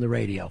asshole on the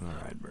radio.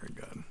 All right. Very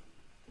good.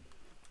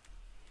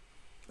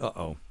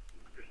 Uh-oh.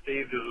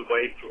 Steve, this is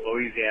Wade from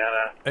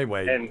Louisiana. Hey,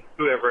 Wade. And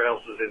whoever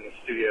else is in the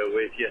studio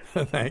with you.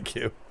 Thank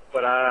you.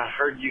 But I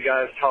heard you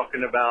guys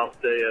talking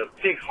about the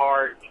pig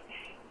heart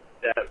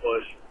that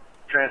was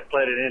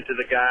transplanted into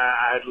the guy.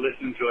 I had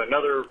listened to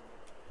another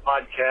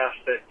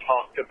podcast that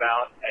talked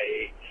about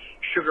a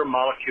sugar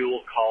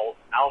molecule called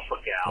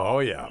alpha-gal. Oh,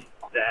 yeah.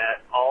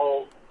 That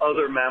all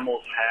other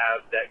mammals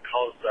have that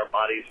causes our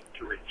bodies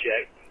to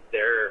reject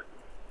their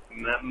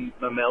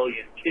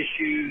mammalian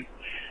tissues.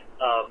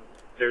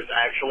 There's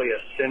actually a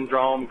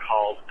syndrome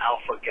called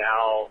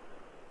alpha-gal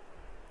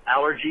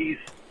allergies.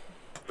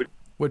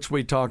 Which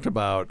we talked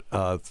about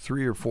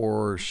 3 or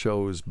 4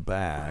 shows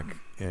back,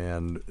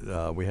 and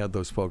we had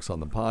those folks on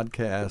the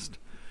podcast,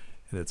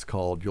 and it's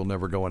called "You'll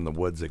Never Go in the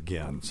Woods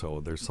Again."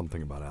 So there's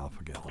something about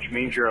alpha-gal. Which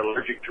means you're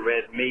allergic to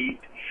red meat.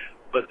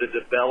 But the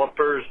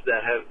developers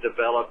that have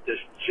developed this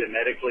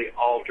genetically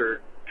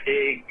altered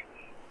pig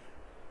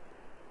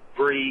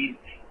breed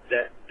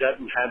that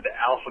doesn't have the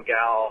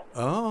alpha-gal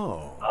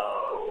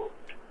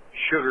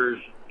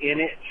sugars in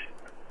it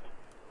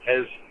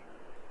has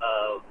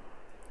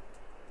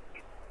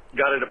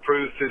got it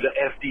approved through the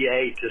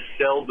FDA to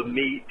sell the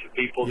meat to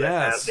people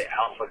that have the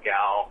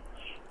alpha-gal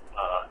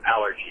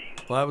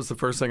allergies. Well, that was the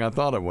first thing I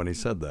thought of when he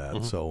said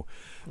that. So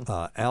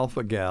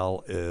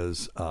alpha-gal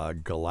is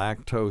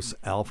galactose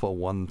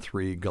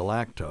alpha-1,3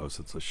 galactose.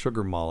 It's a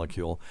sugar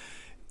molecule.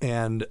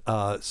 And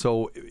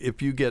so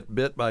if you get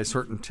bit by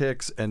certain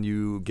ticks and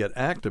you get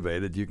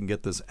activated, you can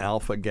get this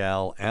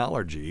alpha-gal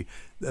allergy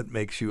that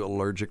makes you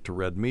allergic to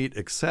red meat,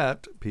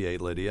 except, P.A.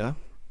 Lydia?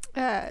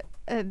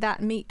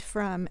 That meat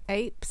from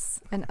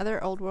apes and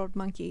other old world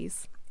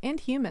monkeys and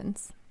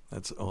humans. I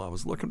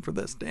was looking for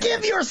this. Damn.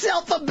 Give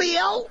yourself a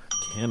bill.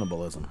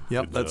 Cannibalism.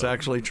 Yep, that's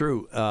actually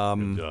true.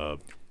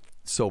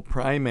 So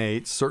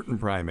primates, certain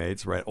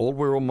primates, right? Old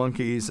world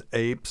monkeys,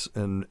 apes,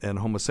 and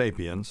Homo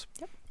sapiens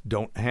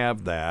don't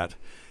have that.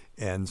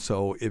 And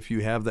so if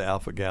you have the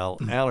alpha-gal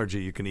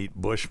allergy, you can eat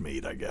bush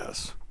meat, I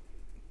guess.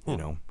 You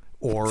know.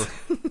 Or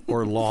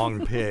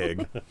long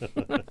pig.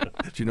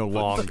 Did you know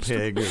long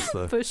pig is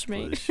the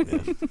bushmeat?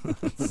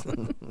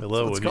 I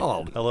love what it's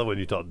called. I love when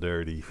you talk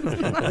dirty.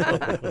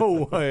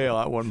 Oh well,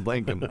 I wasn't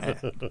thinking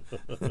that.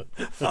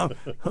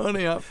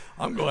 Honey,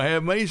 I'm going to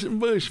have me some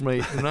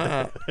bushmeat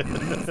tonight.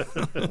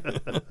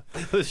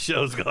 This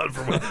show's gone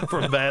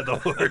from bad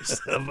to worse.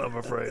 I'm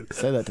afraid.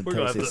 Say that to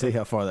Casey. See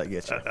how far that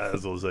gets you. I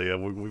was going to say,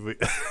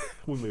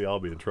 we may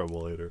all be in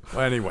trouble later.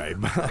 Well, anyway.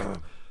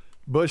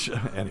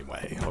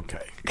 Anyway,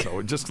 okay.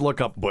 So just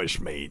look up bush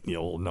meat.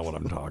 You'll know what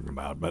I'm talking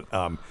about. But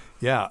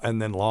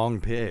and then long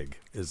pig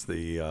is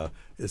I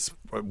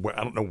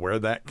don't know where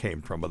that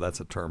came from, but that's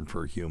a term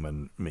for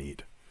human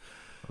meat.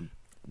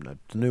 That's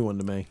a new one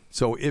to me.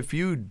 So if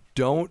you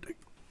don't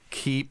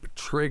keep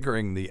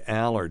triggering the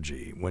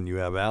allergy when you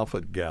have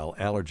alpha-gal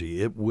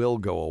allergy, it will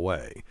go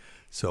away.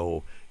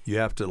 So you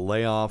have to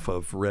lay off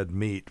of red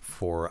meat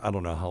for, I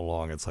don't know how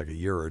long. It's like a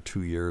year or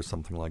 2 years,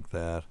 something like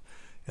that.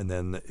 And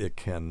then it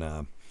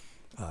can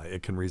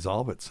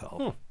resolve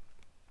itself.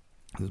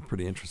 It's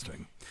pretty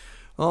interesting.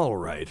 All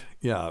right.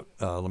 Yeah.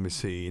 Let me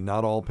see.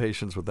 Not all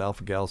patients with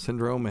alpha-gal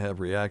syndrome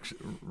have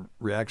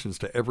reactions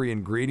to every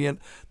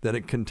ingredient that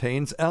it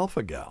contains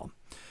alpha-gal.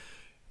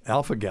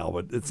 Alpha-gal,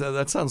 but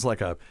that sounds like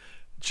a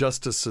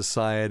Justice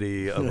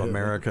Society of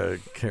America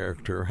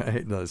character,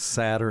 right? A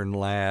Saturn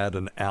lad,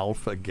 an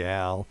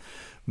alpha-gal.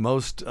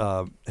 Most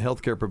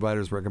healthcare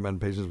providers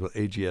recommend patients with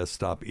AGS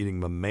stop eating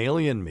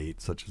mammalian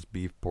meat, such as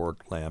beef,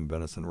 pork, lamb,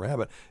 venison,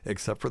 rabbit,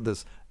 except for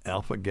this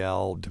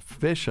alpha-gal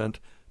deficient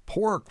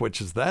pork,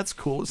 that's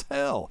cool as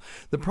hell.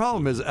 The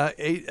problem is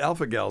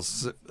alpha-gal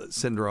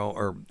syndrome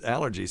or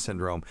allergy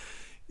syndrome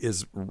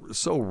is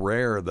so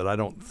rare that I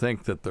don't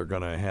think that they're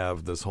going to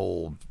have this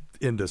whole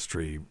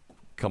industry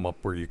come up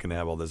where you can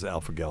have all this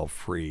alpha-gal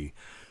free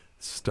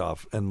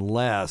stuff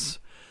unless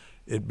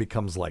it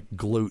becomes like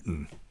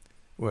gluten.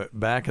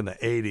 Back in the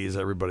 80s,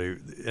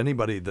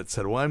 anybody that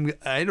said, well,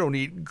 I don't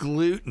eat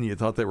gluten, you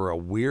thought they were a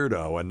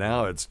weirdo, and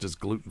now it's just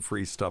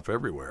gluten-free stuff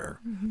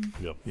everywhere.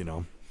 Mm-hmm. Yep. You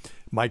know,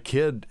 my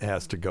kid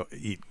has to go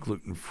eat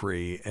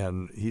gluten-free,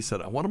 and he said,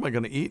 what am I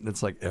going to eat? And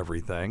it's like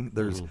everything.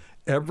 There's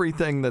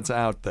everything that's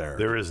out there.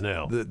 There is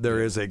now.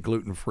 There is a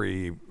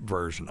gluten-free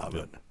version of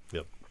it.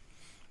 Yep.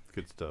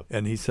 Good stuff.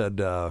 And he said,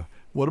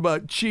 what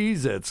about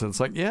Cheez-Its? And it's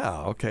like, yeah,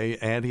 okay,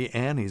 Auntie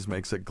Annie's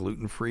makes a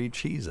gluten-free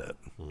Cheez-It.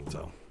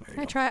 So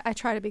I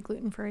try to be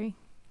gluten free.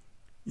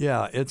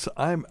 Yeah,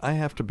 I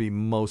have to be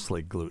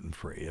mostly gluten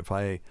free.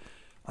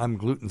 I'm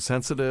gluten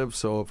sensitive,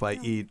 so if I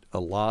eat a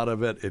lot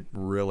of it, it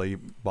really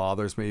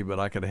bothers me. But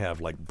I could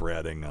have like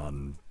breading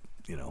on,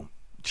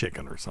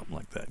 chicken or something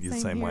like that. The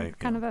same way.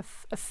 Kind of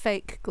a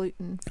fake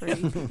gluten free.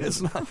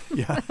 It's not.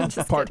 Yeah,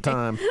 part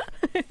time.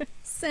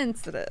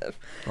 Sensitive.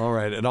 All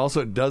right. It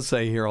also does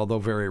say here, although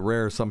very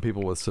rare, some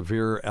people with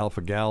severe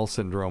alpha-gal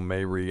syndrome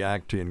may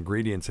react to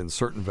ingredients in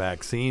certain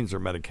vaccines or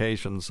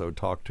medications. So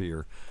talk to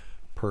your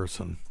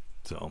person.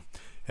 So,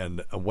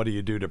 and what do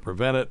you do to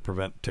prevent it?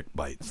 Prevent tick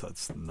bites.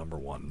 That's the number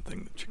one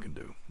thing that you can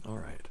do. All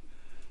right.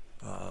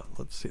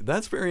 Let's see.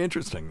 That's very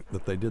interesting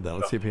that they did that.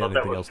 Let's see if you have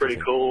anything else to say. That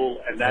was pretty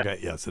cool. And okay,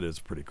 yes, it is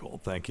pretty cool.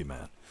 Thank you,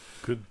 Matt.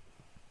 Good.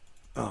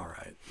 All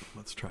right.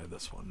 Let's try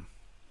this one.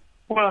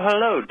 Well,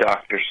 hello,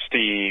 Dr.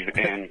 Steve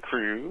and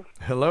crew.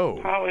 Hello.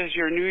 How is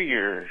your New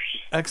Year's?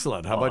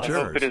 Excellent. How about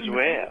yours? I hope it is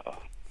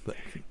well.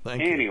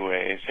 Thank you.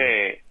 Anyways,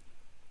 hey,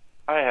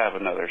 I have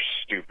another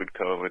stupid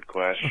COVID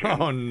question.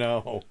 Oh,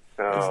 no.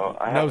 So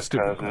I have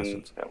a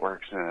cousin that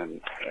works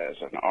as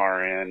an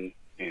RN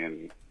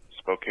in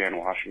Spokane,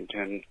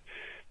 Washington,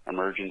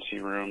 emergency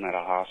room at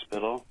a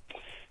hospital.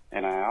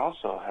 And I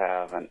also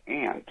have an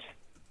aunt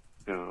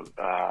who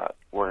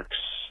works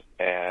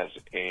as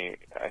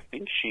I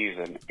think she's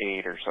an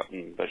aide or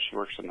something, but she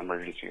works in the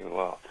emergency as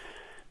well.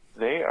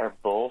 They are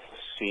both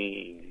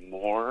seeing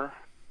more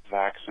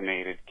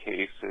vaccinated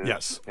cases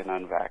Yes. and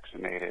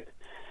unvaccinated.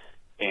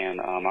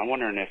 And I'm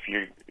wondering if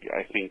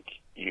I think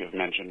you've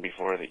mentioned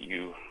before that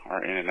you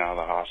are in and out of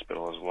the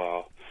hospital as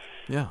well.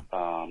 Yeah.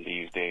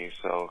 These days.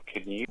 So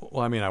can you...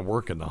 Well, I mean, I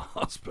work in the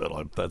hospital,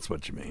 if that's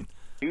what you mean.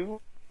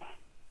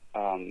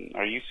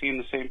 Are you seeing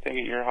the same thing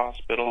at your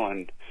hospital?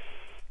 And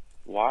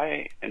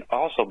why? And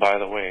also, by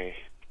the way,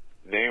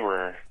 they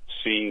were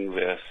seeing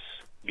this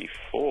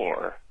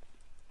before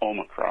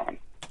Omicron.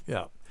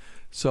 Yeah.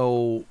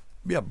 So,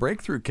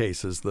 breakthrough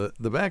cases. The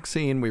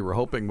vaccine we were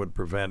hoping would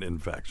prevent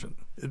infection.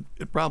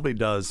 It probably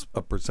does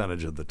a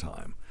percentage of the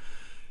time.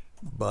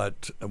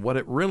 But what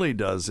it really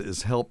does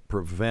is help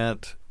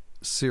prevent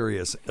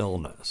serious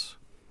illness.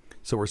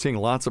 So we're seeing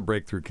lots of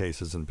breakthrough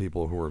cases in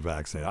people who are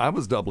vaccinated. I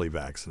was doubly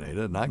vaccinated,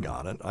 and I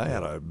got it. I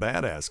had a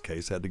badass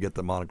case, had to get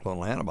the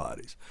monoclonal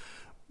antibodies.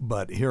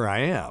 But here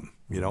I am,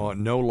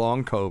 no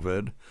long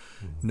COVID,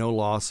 no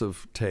loss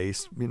of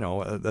taste.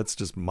 That's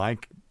just my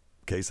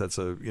case. That's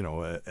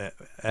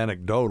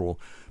anecdotal,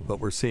 but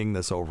we're seeing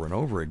this over and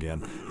over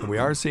again. And we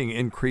are seeing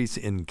increase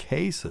in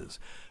cases.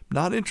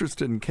 Not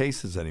interested in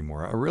cases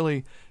anymore. I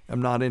really am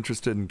not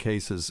interested in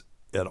cases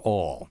at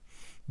all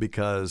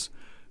because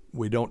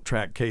we don't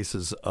track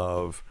cases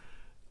of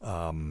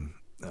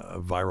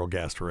viral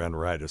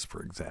gastroenteritis,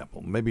 for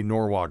example. Maybe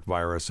Norwalk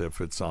virus,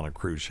 if it's on a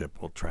cruise ship,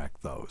 we'll track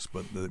those.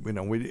 But we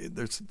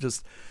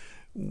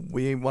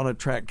want to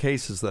track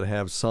cases that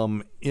have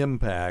some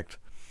impact.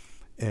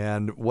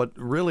 And what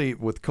really,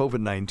 with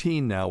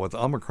COVID-19 now, with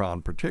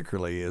Omicron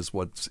particularly, is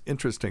what's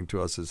interesting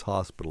to us is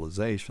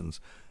hospitalizations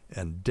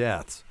and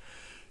deaths.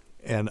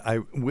 And I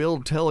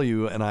will tell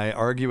you, and I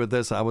argue with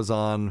this, I was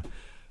on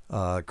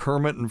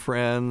Kermit and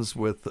Friends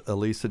with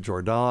Elisa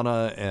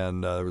Jordana,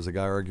 and there was a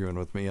guy arguing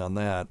with me on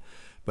that.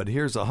 But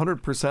here's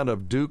 100%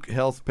 of Duke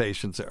Health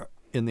patients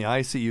in the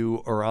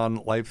ICU or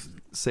on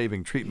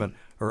life-saving treatment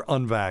are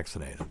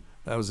unvaccinated.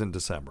 That was in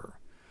December,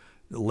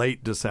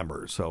 late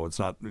December, so it's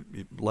not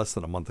less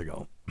than a month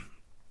ago.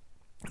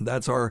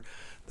 That's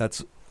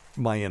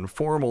my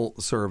informal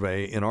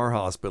survey in our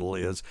hospital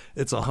is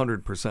it's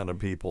 100% of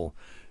people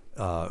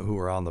who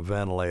are on the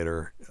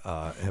ventilator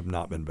have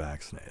not been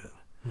vaccinated.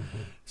 Mm-hmm.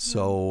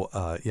 So,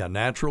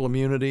 natural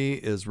immunity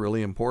is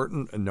really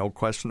important, and no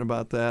question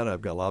about that.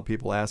 I've got a lot of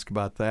people ask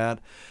about that.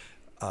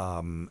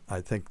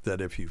 I think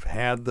that if you've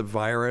had the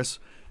virus,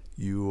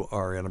 you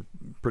are in a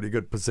pretty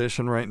good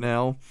position right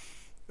now.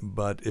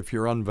 But if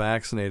you're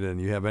unvaccinated and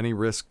you have any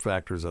risk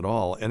factors at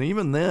all, and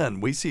even then,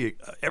 we see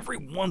every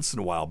once in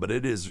a while, but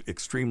it is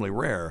extremely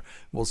rare,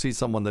 we'll see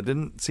someone that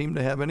didn't seem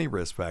to have any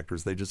risk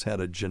factors. They just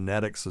had a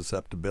genetic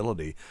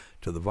susceptibility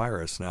to the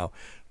virus. Now,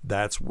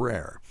 that's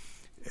rare.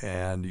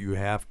 And you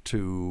have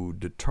to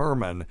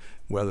determine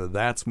whether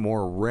that's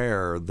more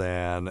rare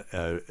than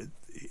a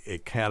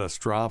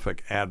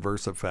catastrophic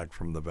adverse effect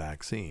from the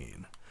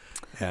vaccine.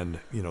 And,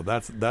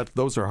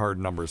 those are hard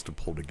numbers to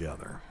pull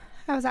together.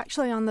 I was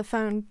actually on the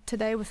phone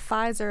today with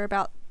Pfizer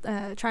about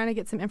trying to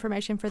get some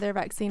information for their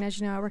vaccine. As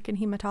you know, I work in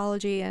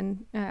hematology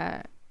and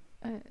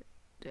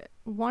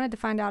wanted to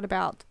find out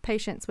about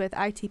patients with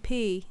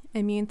ITP,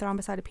 immune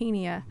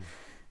thrombocytopenia,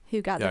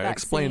 who got the vaccine.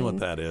 Explain what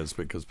that is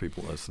because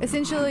people listen.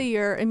 Essentially,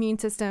 your immune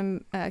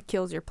system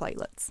kills your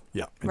platelets.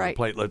 Yeah, and right.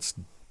 Your platelets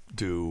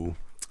do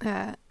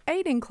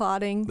aid in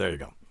clotting. There you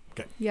go.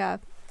 Okay. Yeah.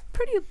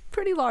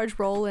 Pretty large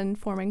role in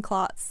forming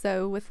clots.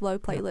 So with low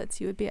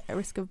platelets, you would be at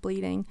risk of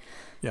bleeding.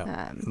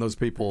 Yeah, and those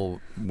people,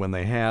 when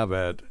they have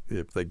it,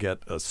 if they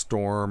get a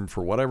storm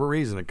for whatever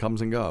reason, it comes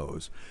and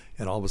goes,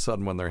 and all of a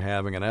sudden, when they're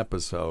having an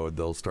episode,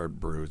 they'll start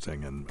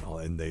bruising, and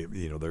they,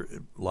 there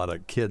a lot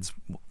of kids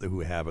who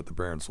have it, the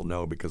parents will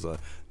know because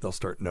they'll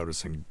start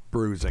noticing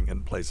bruising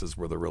in places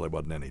where there really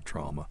wasn't any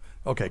trauma.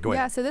 Okay, go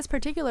ahead. Yeah. So this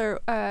particular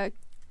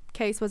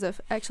case was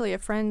actually a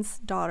friend's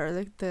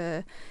daughter.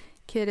 The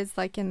kid is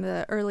like in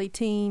the early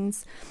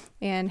teens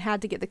and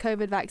had to get the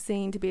COVID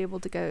vaccine to be able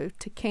to go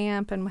to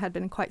camp and had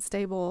been quite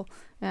stable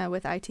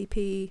with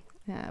ITP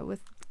with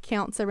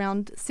counts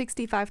around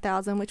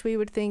 65,000, which we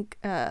would think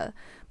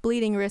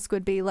bleeding risk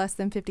would be less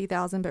than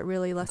 50,000, but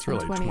really less than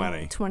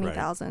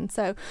 20,000. Right.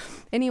 So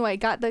anyway,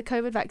 got the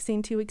COVID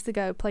vaccine 2 weeks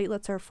ago.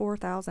 Platelets are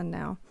 4,000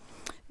 now.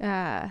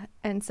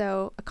 And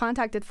so I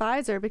contacted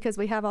Pfizer because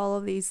we have all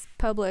of these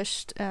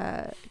published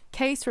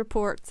case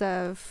reports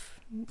of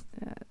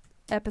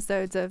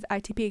episodes of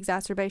ITP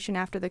exacerbation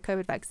after the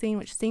COVID vaccine,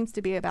 which seems to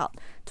be about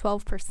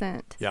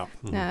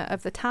 12%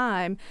 of the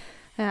time.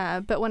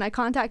 But when I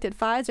contacted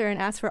Pfizer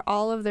and asked for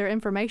all of their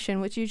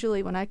information, which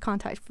usually when I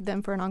contact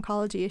them for an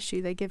oncology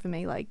issue, they give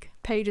me like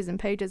pages and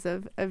pages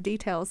of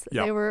details.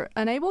 Yep. They were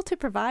unable to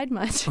provide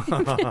much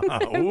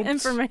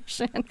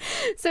information.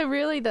 So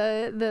really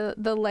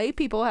the lay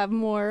people have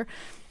more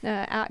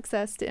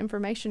access to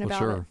information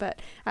about it. But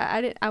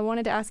I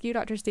wanted to ask you,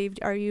 Dr. Steve,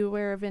 are you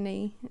aware of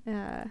any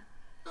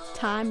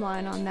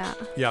timeline on that?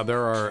 Yeah,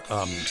 there are.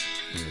 Let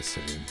me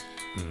see.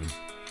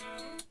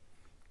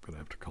 But I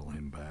have to call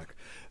him back.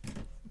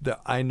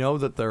 I know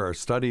that there are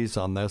studies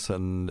on this,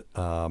 and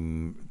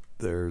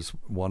there's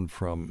one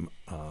from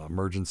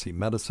Emergency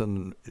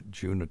Medicine,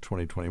 June of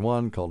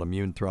 2021, called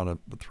Immune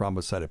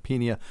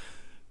Thrombocytopenia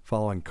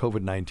following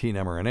COVID-19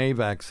 mRNA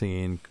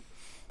vaccine,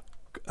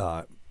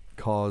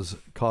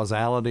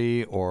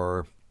 causality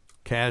or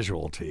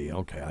casualty.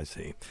 Okay, I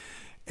see.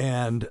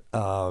 And,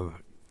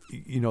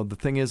 the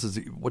thing is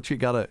what you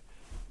got to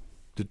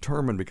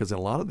determine, because in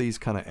a lot of these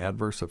kind of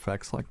adverse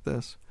effects like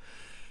this,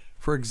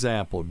 for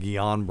example,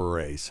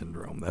 Guillain-Barré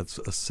syndrome, that's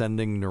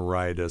ascending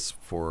neuritis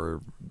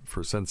for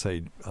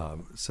Sensei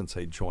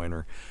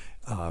Joyner.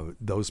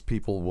 Those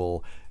people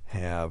will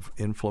have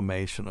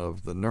inflammation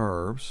of the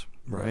nerves,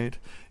 right?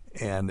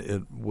 And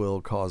it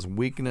will cause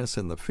weakness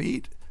in the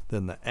feet,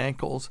 then the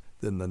ankles,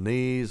 then the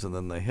knees, and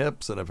then the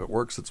hips. And if it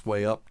works its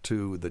way up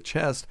to the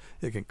chest,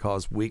 it can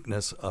cause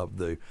weakness of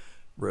the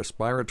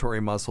respiratory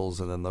muscles,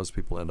 and then those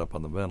people end up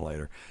on the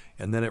ventilator.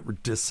 And then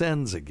it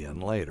descends again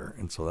later.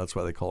 And so that's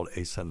why they call it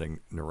ascending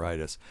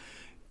neuritis.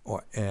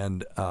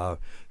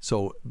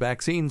 So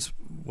vaccines,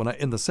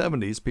 in the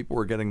 70s, people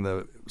were getting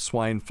the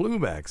swine flu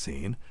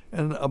vaccine,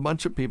 and a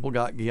bunch of people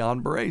got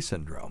Guillain-Barré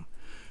syndrome.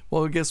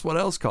 Well, guess what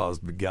else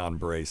caused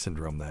Guillain-Barré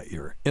syndrome that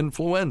year?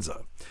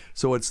 Influenza.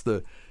 So it's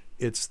the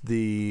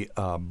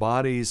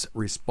body's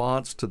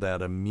response to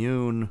that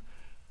immune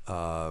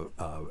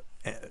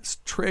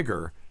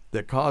trigger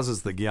that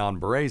causes the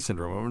Guillain-Barré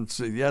syndrome.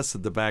 So yes,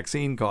 the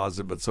vaccine caused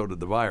it, but so did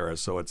the virus.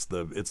 So it's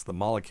the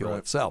molecule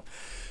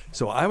itself.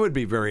 So I would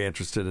be very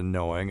interested in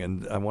knowing,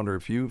 and I wonder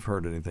if you've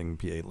heard anything,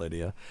 P.A.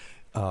 Lydia,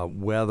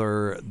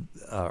 whether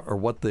or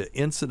what the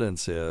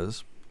incidence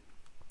is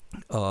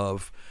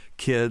of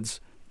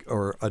kids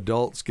or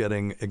adults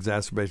getting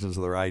exacerbations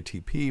of their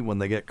ITP when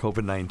they get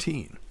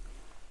COVID-19.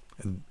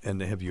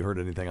 And have you heard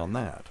anything on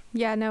that?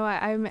 Yeah, no,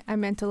 I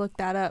meant to look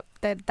that up,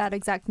 that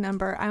exact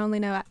number. I only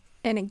know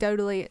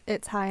anecdotally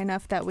it's high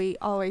enough that we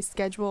always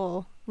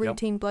schedule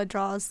routine blood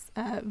draws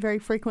very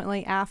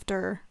frequently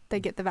after they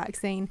get the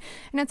vaccine.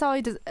 And it's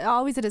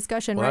always a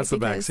discussion, well, right? That's the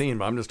vaccine,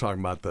 but I'm just talking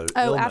about the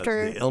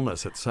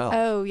illness itself.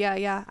 Oh,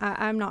 yeah.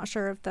 I'm not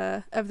sure of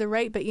the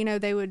rate, but,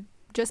 they would,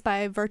 just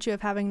by virtue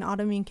of having an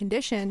autoimmune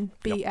condition,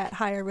 be at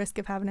higher risk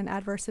of having an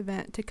adverse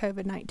event to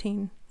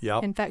COVID-19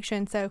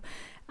 infection. So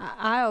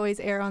I always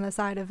err on the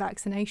side of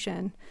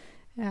vaccination,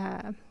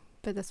 but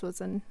this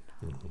was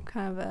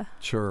kind of a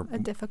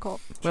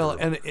difficult. Well,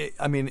 and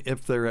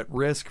if they're at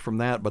risk from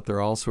that, but they're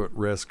also at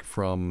risk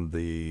from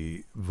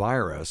the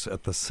virus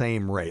at the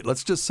same rate.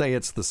 Let's just say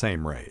it's the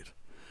same rate.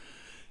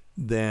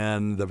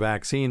 Then the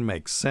vaccine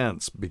makes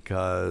sense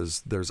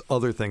because there's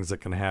other things that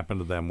can happen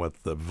to them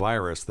with the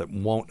virus that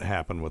won't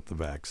happen with the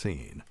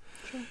vaccine.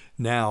 Sure.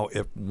 Now,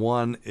 if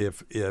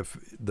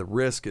the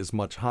risk is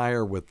much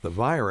higher with the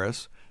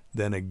virus,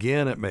 then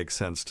again it makes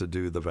sense to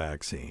do the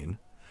vaccine,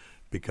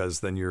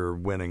 because then you're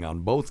winning on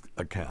both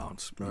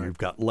accounts. Right. You've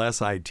got less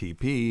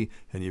ITP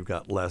and you've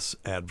got less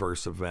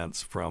adverse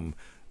events from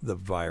the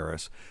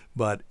virus.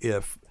 But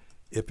if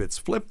it's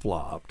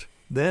flip-flopped,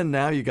 then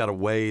now you got to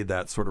weigh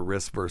that sort of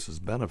risk versus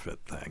benefit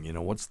thing.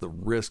 What's the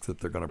risk that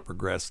they're going to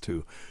progress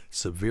to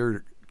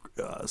severe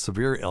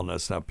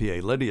illness? Now,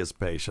 P.A. Lydia's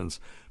patients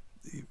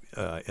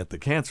at the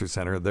cancer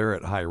center, they're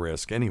at high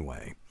risk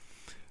anyway.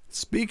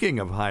 Speaking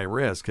of high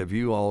risk, have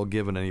you all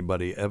given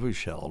anybody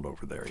Evusheld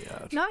over there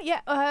yet? Not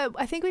yet.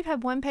 I think we've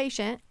had one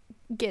patient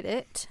get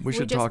it. We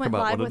should talk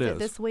about what it is. We just went live with it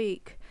this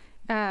week.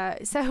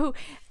 So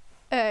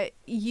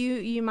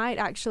you might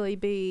actually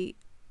be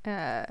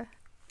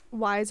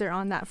wiser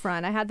on that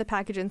front. I had the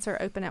package insert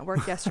open at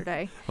work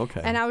yesterday.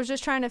 Okay. And I was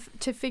just trying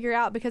to figure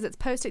out, because it's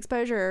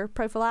post-exposure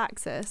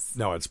prophylaxis.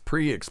 No, it's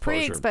pre-exposure.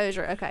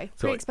 Pre-exposure, okay.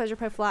 Pre-exposure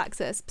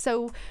prophylaxis.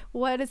 So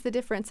what is the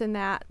difference in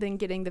that than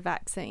getting the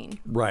vaccine?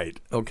 Right.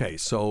 Okay.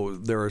 So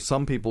there are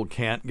some people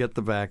can't get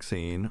the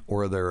vaccine,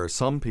 or there are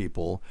some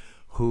people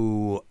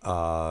who,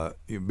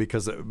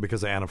 because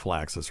of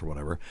anaphylaxis or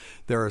whatever,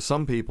 there are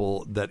some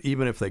people that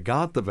even if they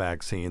got the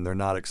vaccine, they're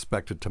not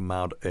expected to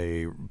mount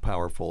a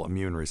powerful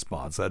immune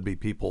response. That'd be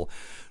people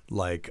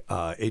like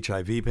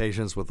HIV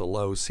patients with a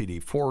low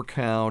CD4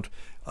 count,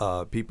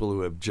 people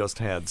who have just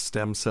had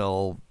stem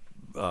cell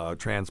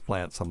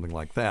transplant, something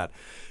like that.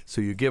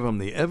 So you give them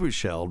the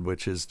Evusheld,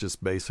 which is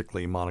just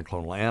basically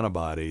monoclonal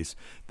antibodies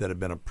that have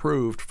been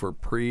approved for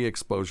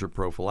pre-exposure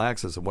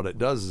prophylaxis. And what it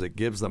does is it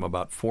gives them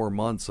about 4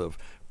 months of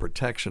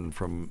protection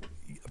from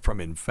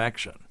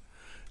infection.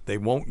 They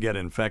won't get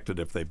infected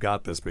if they've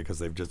got this, because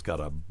they've just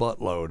got a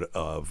buttload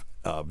of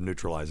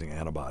neutralizing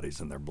antibodies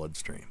in their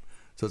bloodstream.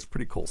 So it's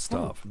pretty cool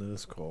stuff. That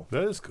is cool.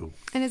 That is cool.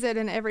 And is it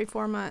an every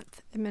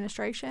 4-month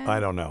administration? I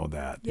don't know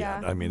that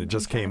yet. I mean, it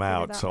just came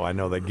out, so I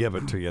know they give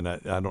it to you. And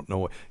I don't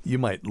know. You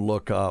might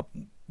look up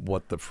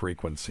what the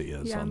frequency is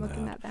on that. Yeah, I'm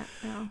looking at that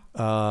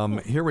now.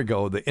 Here we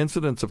go. The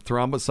incidence of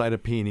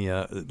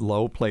thrombocytopenia,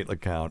 low platelet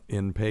count,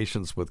 in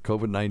patients with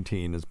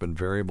COVID-19 has been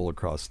variable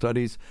across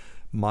studies.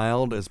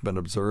 Mild has been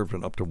observed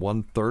in up to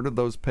 1/3 of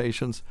those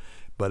patients,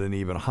 but an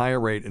even higher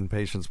rate in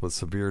patients with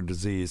severe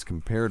disease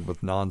compared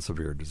with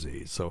non-severe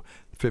disease. So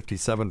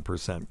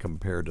 57%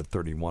 compared to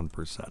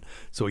 31%.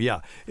 So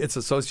yeah, it's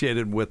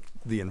associated with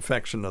the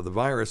infection of the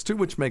virus too,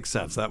 which makes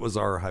sense. That was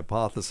our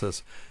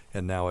hypothesis,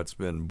 and now it's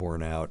been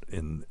borne out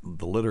in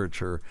the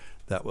literature.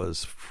 That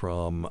was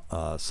from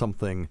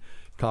something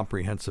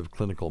Comprehensive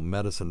Clinical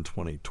Medicine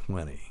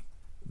 2020.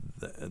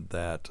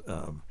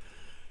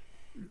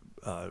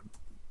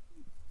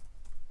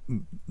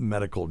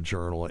 Medical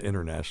journal,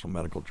 international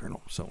medical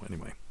journal. So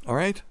anyway, all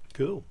right.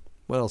 Cool.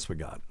 What else we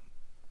got?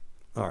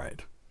 All right.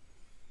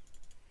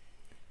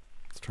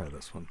 Let's try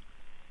this one.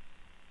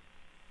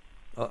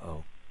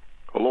 Uh-oh.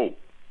 Hello.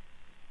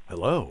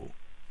 Hello.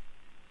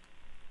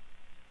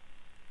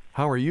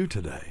 How are you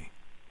today?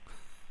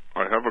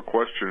 I have a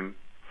question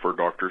for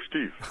Dr.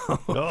 Steve.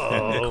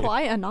 Okay.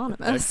 Quite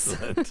anonymous.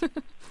 Excellent.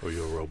 Or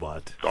you're a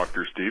robot.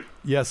 Dr. Steve?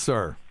 Yes,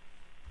 sir.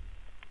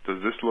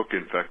 Does this look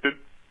infected?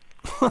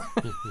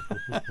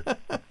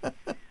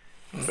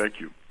 Thank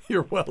you.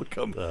 You're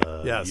welcome.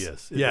 Yes.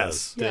 Yes. It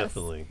Yes. does,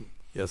 definitely.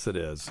 Yes, it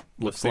is.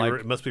 Must be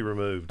it must be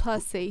removed.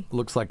 Pussy.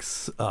 Looks like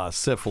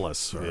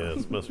syphilis.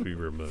 Yes, must be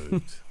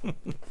removed.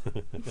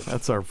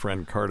 That's our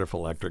friend Cardiff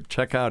Electric.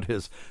 Check out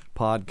his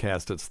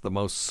podcast. It's the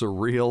most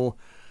surreal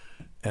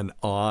and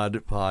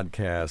odd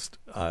podcast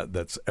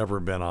that's ever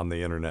been on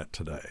the internet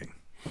today.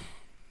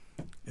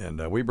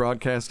 And we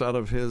broadcast out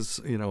of his,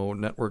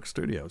 network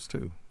studios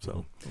too.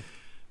 So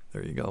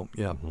there you go.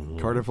 Yeah,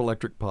 Cardiff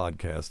Electric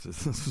podcast.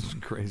 This is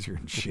crazier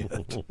than shit.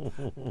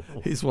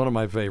 He's one of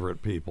my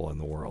favorite people in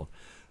the world.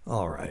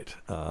 All right.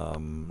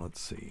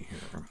 Let's see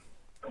here.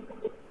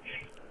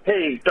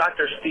 Hey,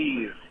 Dr.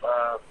 Steve.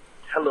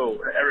 Hello.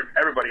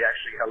 Everybody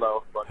actually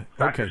hello. But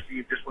Dr. Okay.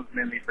 Steve, this one's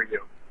mainly for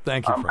you.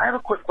 Thank you. I have a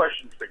quick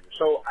question for you.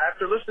 So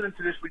after listening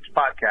to this week's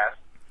podcast,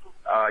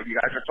 you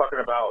guys are talking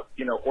about,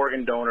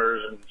 organ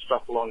donors and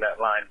stuff along that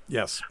line.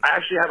 Yes. I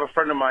actually have a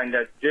friend of mine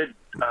that did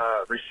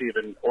receive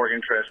an organ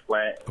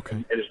transplant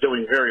and is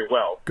doing very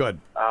well. Good.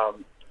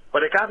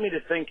 But it got me to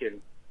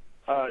thinking.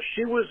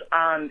 She was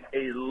on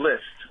a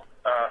list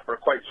for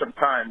quite some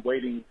time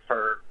waiting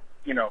for,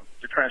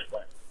 the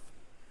transplant.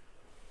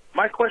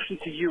 My question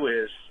to you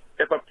is,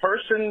 if a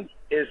person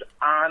is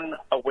on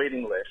a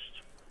waiting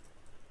list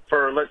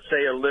for, let's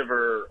say, a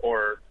liver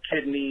or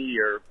kidney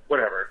or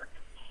whatever,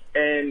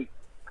 and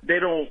they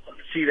don't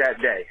see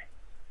that day,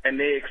 and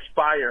they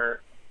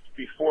expire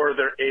before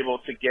they're able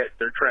to get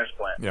their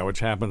transplant. Yeah, which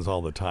happens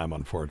all the time,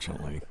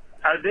 unfortunately.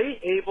 Are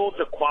they able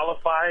to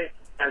qualify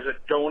as a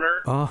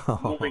donor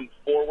moving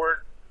forward?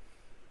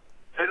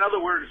 In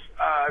other words,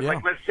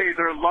 like let's say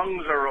their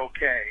lungs are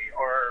okay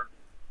or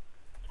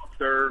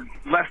their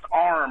left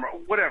arm or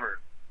whatever.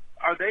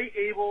 Are they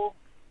able,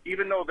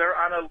 even though they're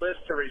on a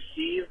list to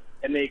receive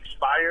and they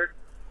expired,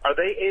 are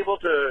they able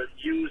to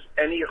use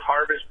any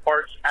harvest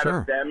parts out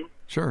of them?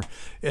 Sure.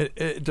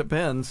 It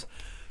depends,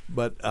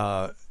 but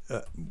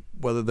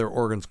whether their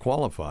organs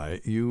qualify,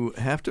 you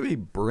have to be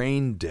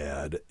brain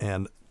dead.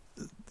 And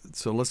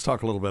so let's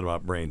talk a little bit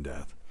about brain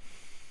death.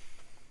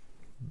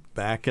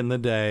 Back in the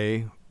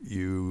day,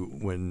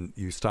 when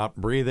you stopped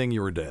breathing,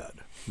 you were dead.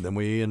 Then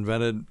we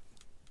invented,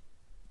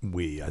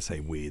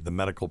 the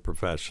medical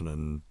profession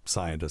and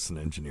scientists and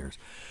engineers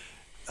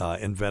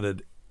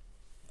invented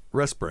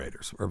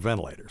respirators or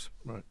ventilators.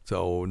 Right.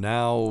 So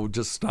now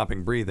just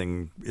stopping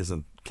breathing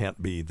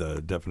can't be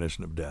the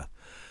definition of death.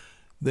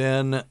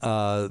 Then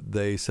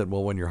they said,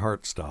 well, when your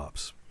heart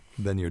stops,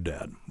 then you're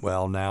dead.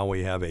 Well, now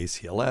we have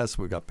ACLS,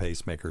 we've got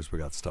pacemakers, we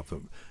got stuff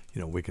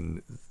that we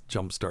can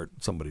jumpstart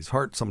somebody's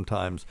heart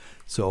sometimes.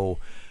 So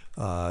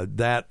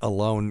that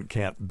alone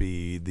can't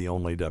be the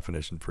only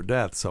definition for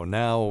death. So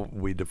now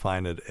we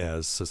define it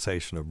as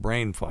cessation of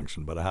brain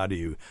function. But how do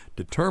you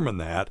determine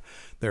that?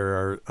 There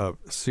are a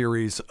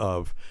series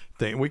of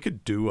things. We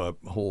could do a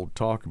whole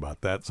talk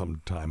about that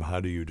sometime. How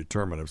do you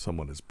determine if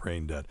someone is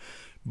brain dead?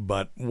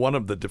 But one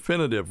of the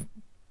definitive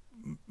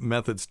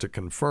methods to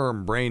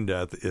confirm brain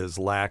death is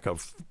lack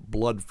of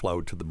blood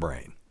flow to the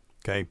brain.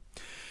 Okay?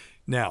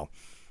 Now,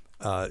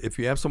 if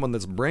you have someone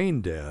that's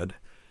brain dead,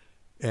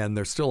 and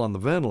they're still on the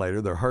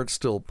ventilator, their heart's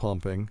still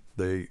pumping.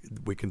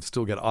 We can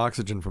still get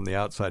oxygen from the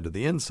outside to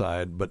the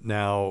inside, but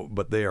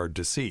they are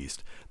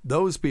deceased.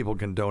 Those people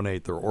can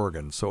donate their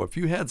organs. So if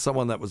you had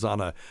someone that was on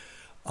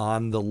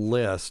the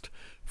list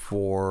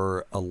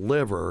for a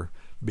liver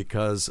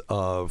because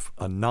of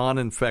a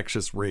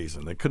non-infectious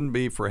reason, it couldn't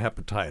be for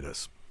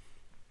hepatitis,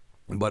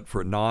 but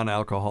for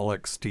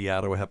non-alcoholic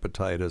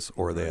steatohepatitis,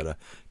 or they had a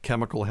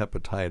chemical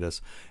hepatitis,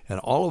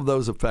 and all of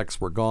those effects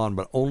were gone,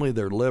 but only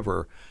their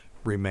liver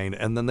remained,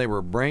 and then they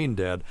were brain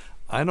dead,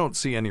 I don't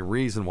see any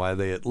reason why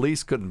they at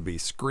least couldn't be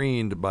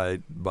screened by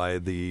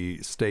the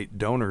state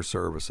donor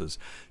services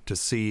to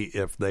see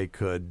if they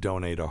could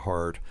donate a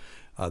heart.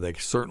 They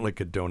certainly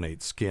could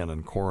donate skin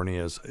and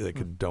corneas. They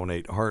could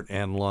donate heart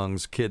and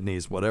lungs,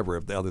 kidneys, whatever,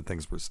 if the other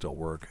things were still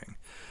working.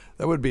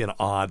 That would be an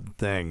odd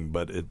thing,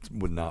 but it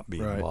would not be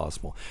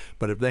impossible.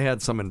 But if they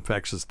had some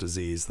infectious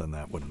disease, then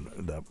that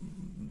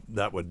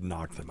would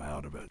knock them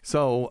out of it.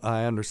 So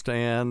I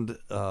understand,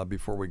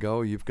 before we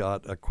go, you've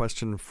got a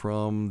question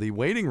from the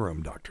waiting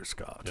room, Dr.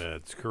 Scott.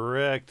 That's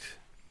correct.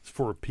 It's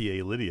for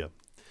PA Lydia.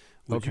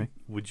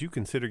 Would you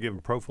consider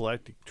giving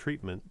prophylactic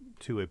treatment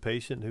to a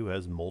patient who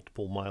has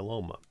multiple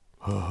myeloma?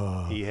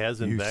 He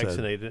hasn't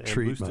vaccinated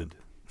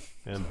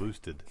and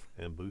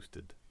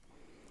boosted.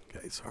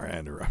 Okay, sorry I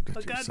interrupted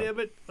you. God damn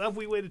it.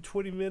 We waited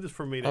 20 minutes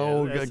for me to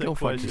ask go that fuck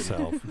question.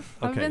 yourself.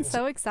 I've been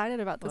so excited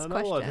about this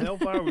question. I know.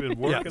 Hellfire, we've been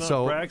working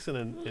on Braxton,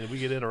 and we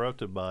get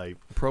interrupted by...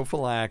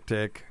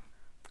 Prophylactic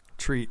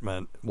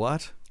treatment.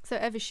 What? So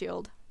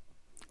Evishield.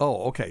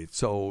 Oh, okay.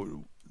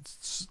 So,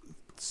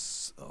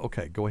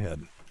 okay, go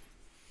ahead.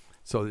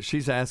 So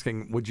she's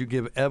asking, would you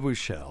give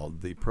Evusheld,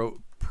 the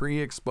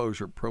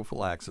pre-exposure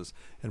prophylaxis,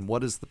 and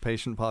what is the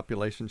patient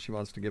population she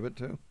wants to give it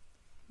to?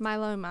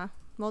 Myeloma.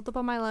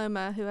 Multiple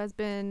myeloma who has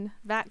been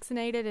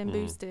vaccinated and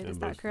boosted. Is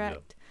that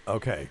correct? Yeah.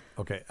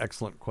 Okay.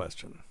 Excellent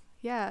question.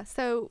 Yeah.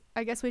 So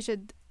I guess we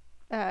should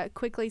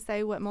quickly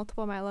say what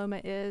multiple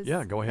myeloma is.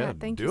 Yeah, go ahead.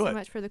 Thank you so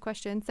much for the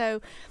question.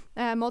 So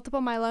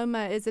multiple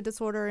myeloma is a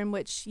disorder in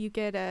which you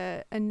get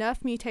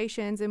enough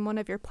mutations in one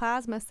of your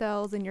plasma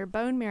cells in your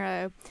bone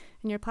marrow,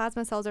 and your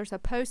plasma cells are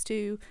supposed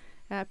to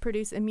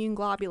produce immune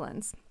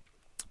globulins.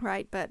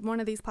 Right, but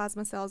one of these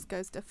plasma cells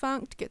goes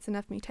defunct, gets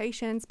enough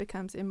mutations,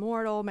 becomes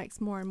immortal,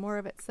 makes more and more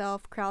of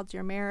itself, crowds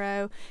your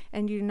marrow,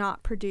 and you do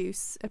not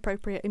produce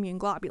appropriate immune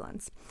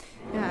globulins.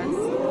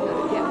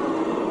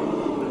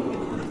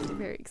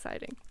 Very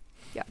exciting.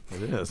 Yeah.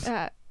 It is.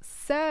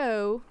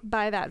 So,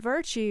 by that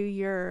virtue,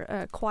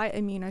 you're quite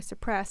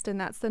immunosuppressed, and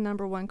that's the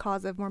number one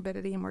cause of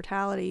morbidity and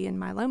mortality in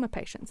myeloma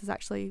patients, is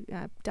actually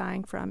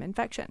dying from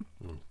infection.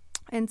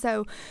 And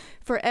so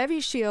for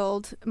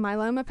Evishield,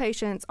 myeloma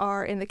patients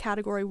are in the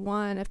category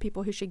 1 of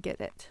people who should get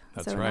it.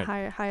 That's so right.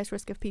 in the highest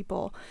risk of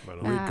people.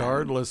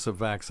 Regardless of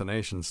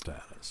vaccination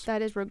status.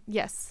 That is,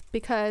 yes,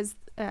 because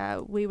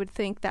we would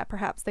think that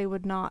perhaps they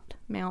would not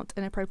mount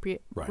an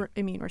appropriate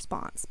immune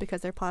response because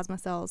their plasma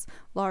cells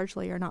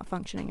largely are not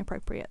functioning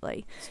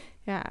appropriately.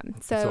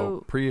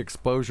 So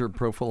pre-exposure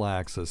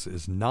prophylaxis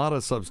is not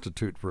a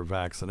substitute for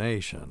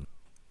vaccination,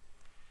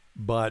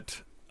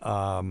 but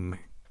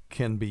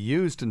can be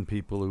used in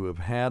people who have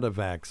had a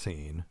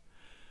vaccine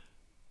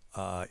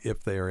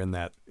if they are in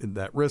that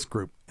risk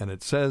group. And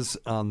it says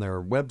on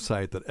their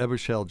website that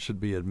Evusheld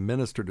should be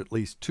administered at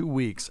least 2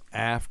 weeks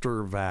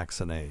after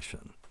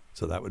vaccination.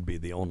 So that would be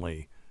the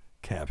only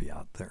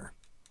caveat there.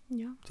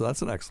 Yeah. So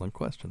that's an excellent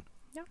question.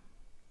 Yeah.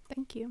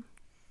 Thank you.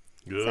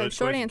 Good. So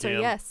short question, answer,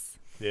 Kim. yes.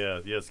 Yeah.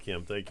 Yes,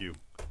 Kim. Thank you.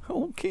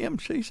 Oh, Kim,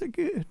 she's a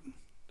good.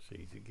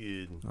 She's a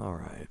good. All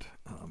right.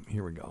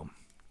 Here we go.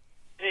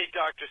 Hey,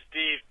 Dr.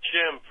 Steve,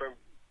 Jim from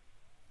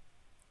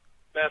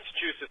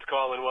Massachusetts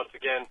calling once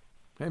again.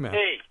 Hey, man.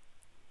 Hey,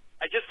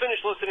 I just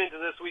finished listening to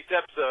this week's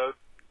episode,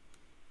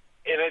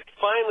 and it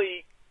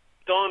finally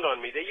dawned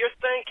on me that you're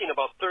thanking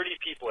about 30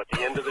 people at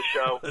the end of the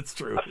show. That's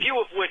true. A few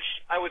of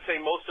which I would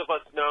say most of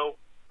us know,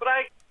 but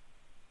I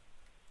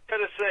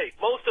gotta say,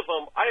 most of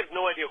them, I have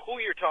no idea who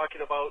you're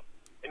talking about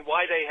and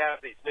why they have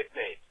these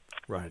nicknames.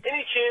 Right.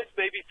 Any chance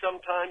maybe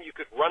sometime you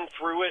could run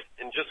through it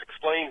and just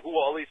explain who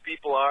all these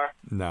people are?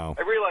 No.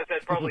 I realize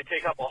that'd probably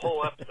take up a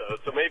whole episode,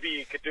 so maybe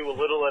you could do a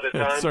little at a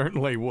time. It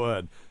certainly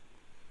would.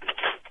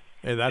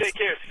 Hey, Take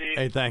care, Steve.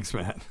 Hey, thanks,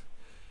 man.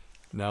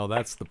 No,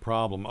 that's the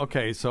problem.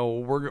 Okay, so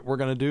we're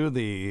going to do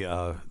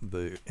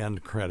the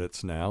end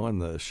credits now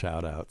and the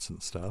shout outs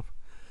and stuff.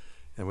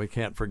 And we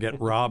can't forget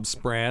Rob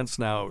Sprance.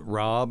 Now,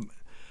 Rob,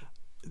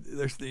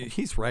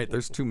 he's right.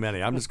 There's too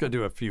many. I'm just going to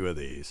do a few of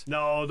these.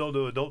 No, don't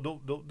do it.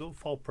 Don't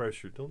fall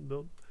pressure.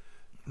 Don't.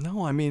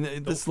 No, I mean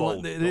it's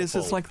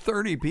like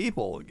 30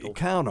 people.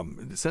 Count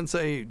them.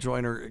 Sensei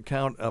Joiner,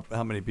 count up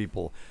how many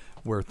people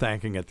we're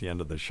thanking at the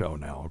end of the show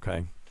now.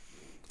 Okay.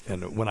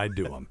 And when I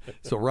do them.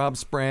 So Rob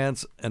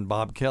Sprance and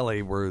Bob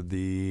Kelly were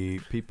the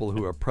people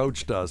who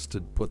approached us to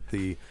put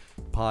the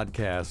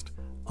podcast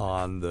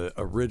on the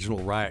original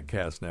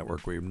Riotcast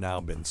network. We've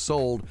now been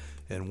sold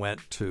and went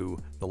to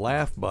the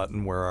Laugh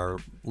Button, where our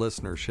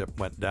listenership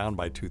went down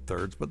by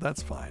 2/3, but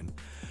that's fine.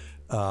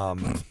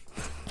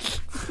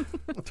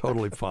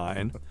 Totally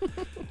fine.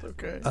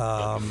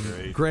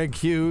 Okay. Greg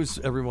Hughes,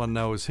 everyone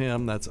knows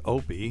him. That's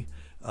Opie.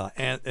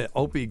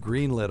 Opie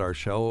greenlit our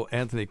show.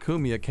 Anthony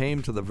Cumia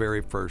came to the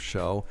very first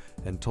show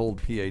and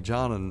told P.A.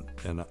 John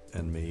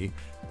and me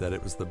that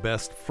it was the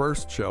best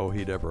first show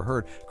he'd ever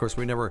heard. Of course,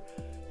 we never,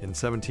 in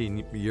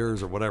 17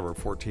 years or whatever,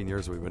 14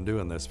 years we've been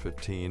doing this,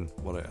 15,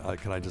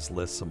 can I just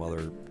list some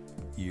other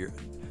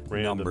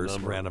random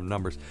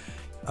numbers?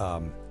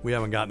 We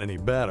haven't gotten any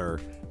better,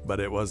 but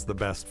it was the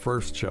best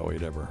first show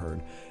he'd ever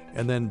heard.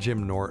 And then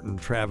Jim Norton,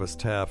 Travis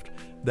Teft,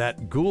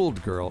 that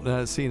Gould girl.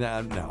 No,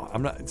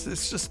 I'm not.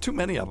 It's just too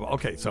many of them.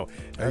 Okay, so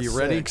are you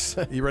ready?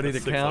 You ready to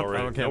count?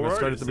 Okay, I'm going to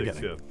start at the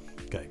beginning.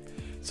 Yeah. Okay,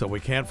 so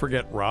we can't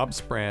forget Rob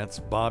Sprance,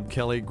 Bob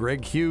Kelly,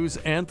 Greg Hughes,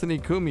 Anthony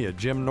Cumia,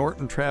 Jim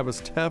Norton, Travis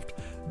Teft,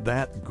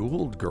 That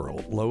Gould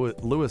Girl,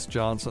 Lewis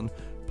Johnson,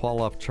 Paul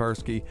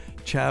Ovcharsky,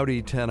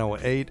 Chowdy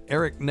 1008,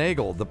 Eric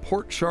Nagel, the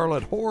Port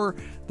Charlotte Whore,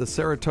 the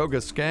Saratoga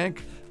Skank,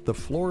 the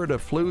Florida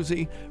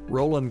Floozy,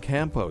 Roland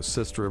Campos,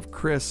 sister of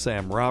Chris,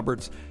 Sam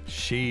Roberts,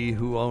 she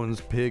who owns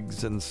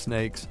pigs and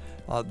snakes.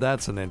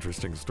 That's an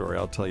interesting story.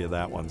 I'll tell you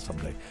that one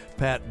someday.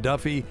 Pat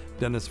Duffy,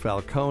 Dennis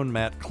Falcone,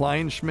 Matt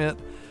Kleinschmidt,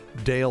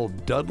 Dale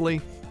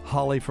Dudley,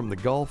 Holly from the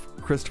Gulf,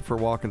 Christopher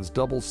Walken's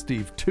double,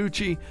 Steve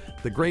Tucci,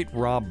 the great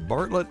Rob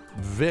Bartlett,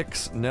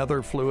 Vicks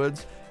Nether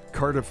Fluids,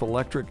 Cardiff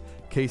Electric,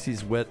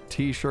 Casey's Wet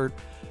T-Shirt,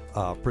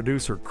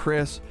 producer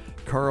Chris,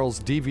 Carl's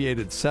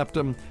Deviated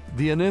Septum,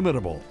 the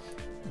inimitable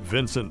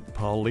Vincent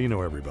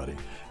Paulino, everybody.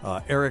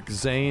 Eric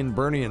Zane,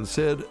 Bernie and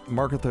Sid,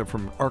 Martha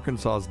from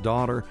Arkansas's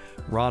Daughter,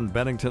 Ron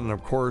Bennington, and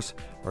of course,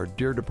 our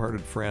dear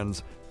departed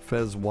friends,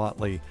 Fez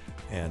Watley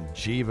and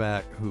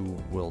GVAC, who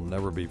will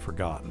never be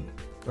forgotten.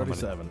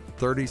 37.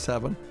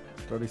 37?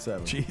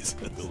 37. Jesus.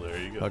 Well, there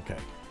you go. Okay.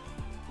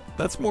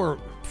 That's more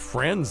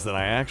friends than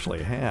I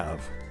actually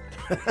have.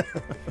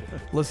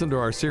 Listen to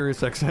our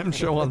SiriusXM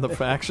show on the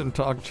Faction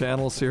Talk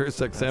channel,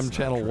 SiriusXM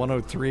channel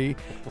 103,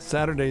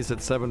 Saturdays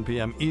at 7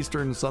 p.m.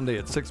 Eastern, Sunday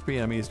at 6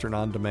 p.m. Eastern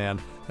on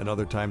demand, and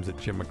other times at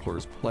Jim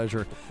McClure's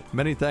pleasure.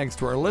 Many thanks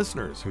to our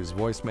listeners whose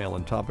voicemail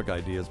and topic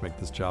ideas make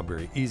this job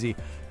very easy.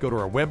 Go to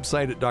our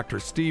website at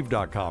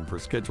drsteve.com for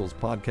schedules,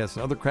 podcasts,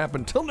 and other crap.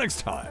 Until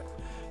next time,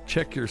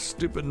 check your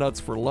stupid nuts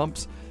for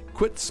lumps,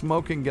 quit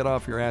smoking, get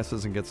off your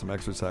asses, and get some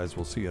exercise.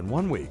 We'll see you in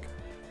 1 week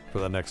for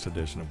the next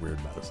edition of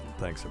Weird Medicine.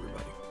 Thanks,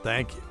 everybody.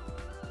 Thank you.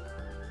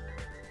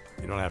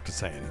 You don't have to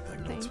say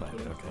anything. That's fine.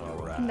 Okay,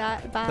 all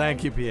right. Bye.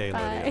 Thank you, PA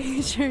Bye.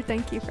 lady. Sure,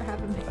 thank you for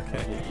having me.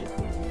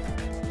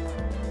 Okay.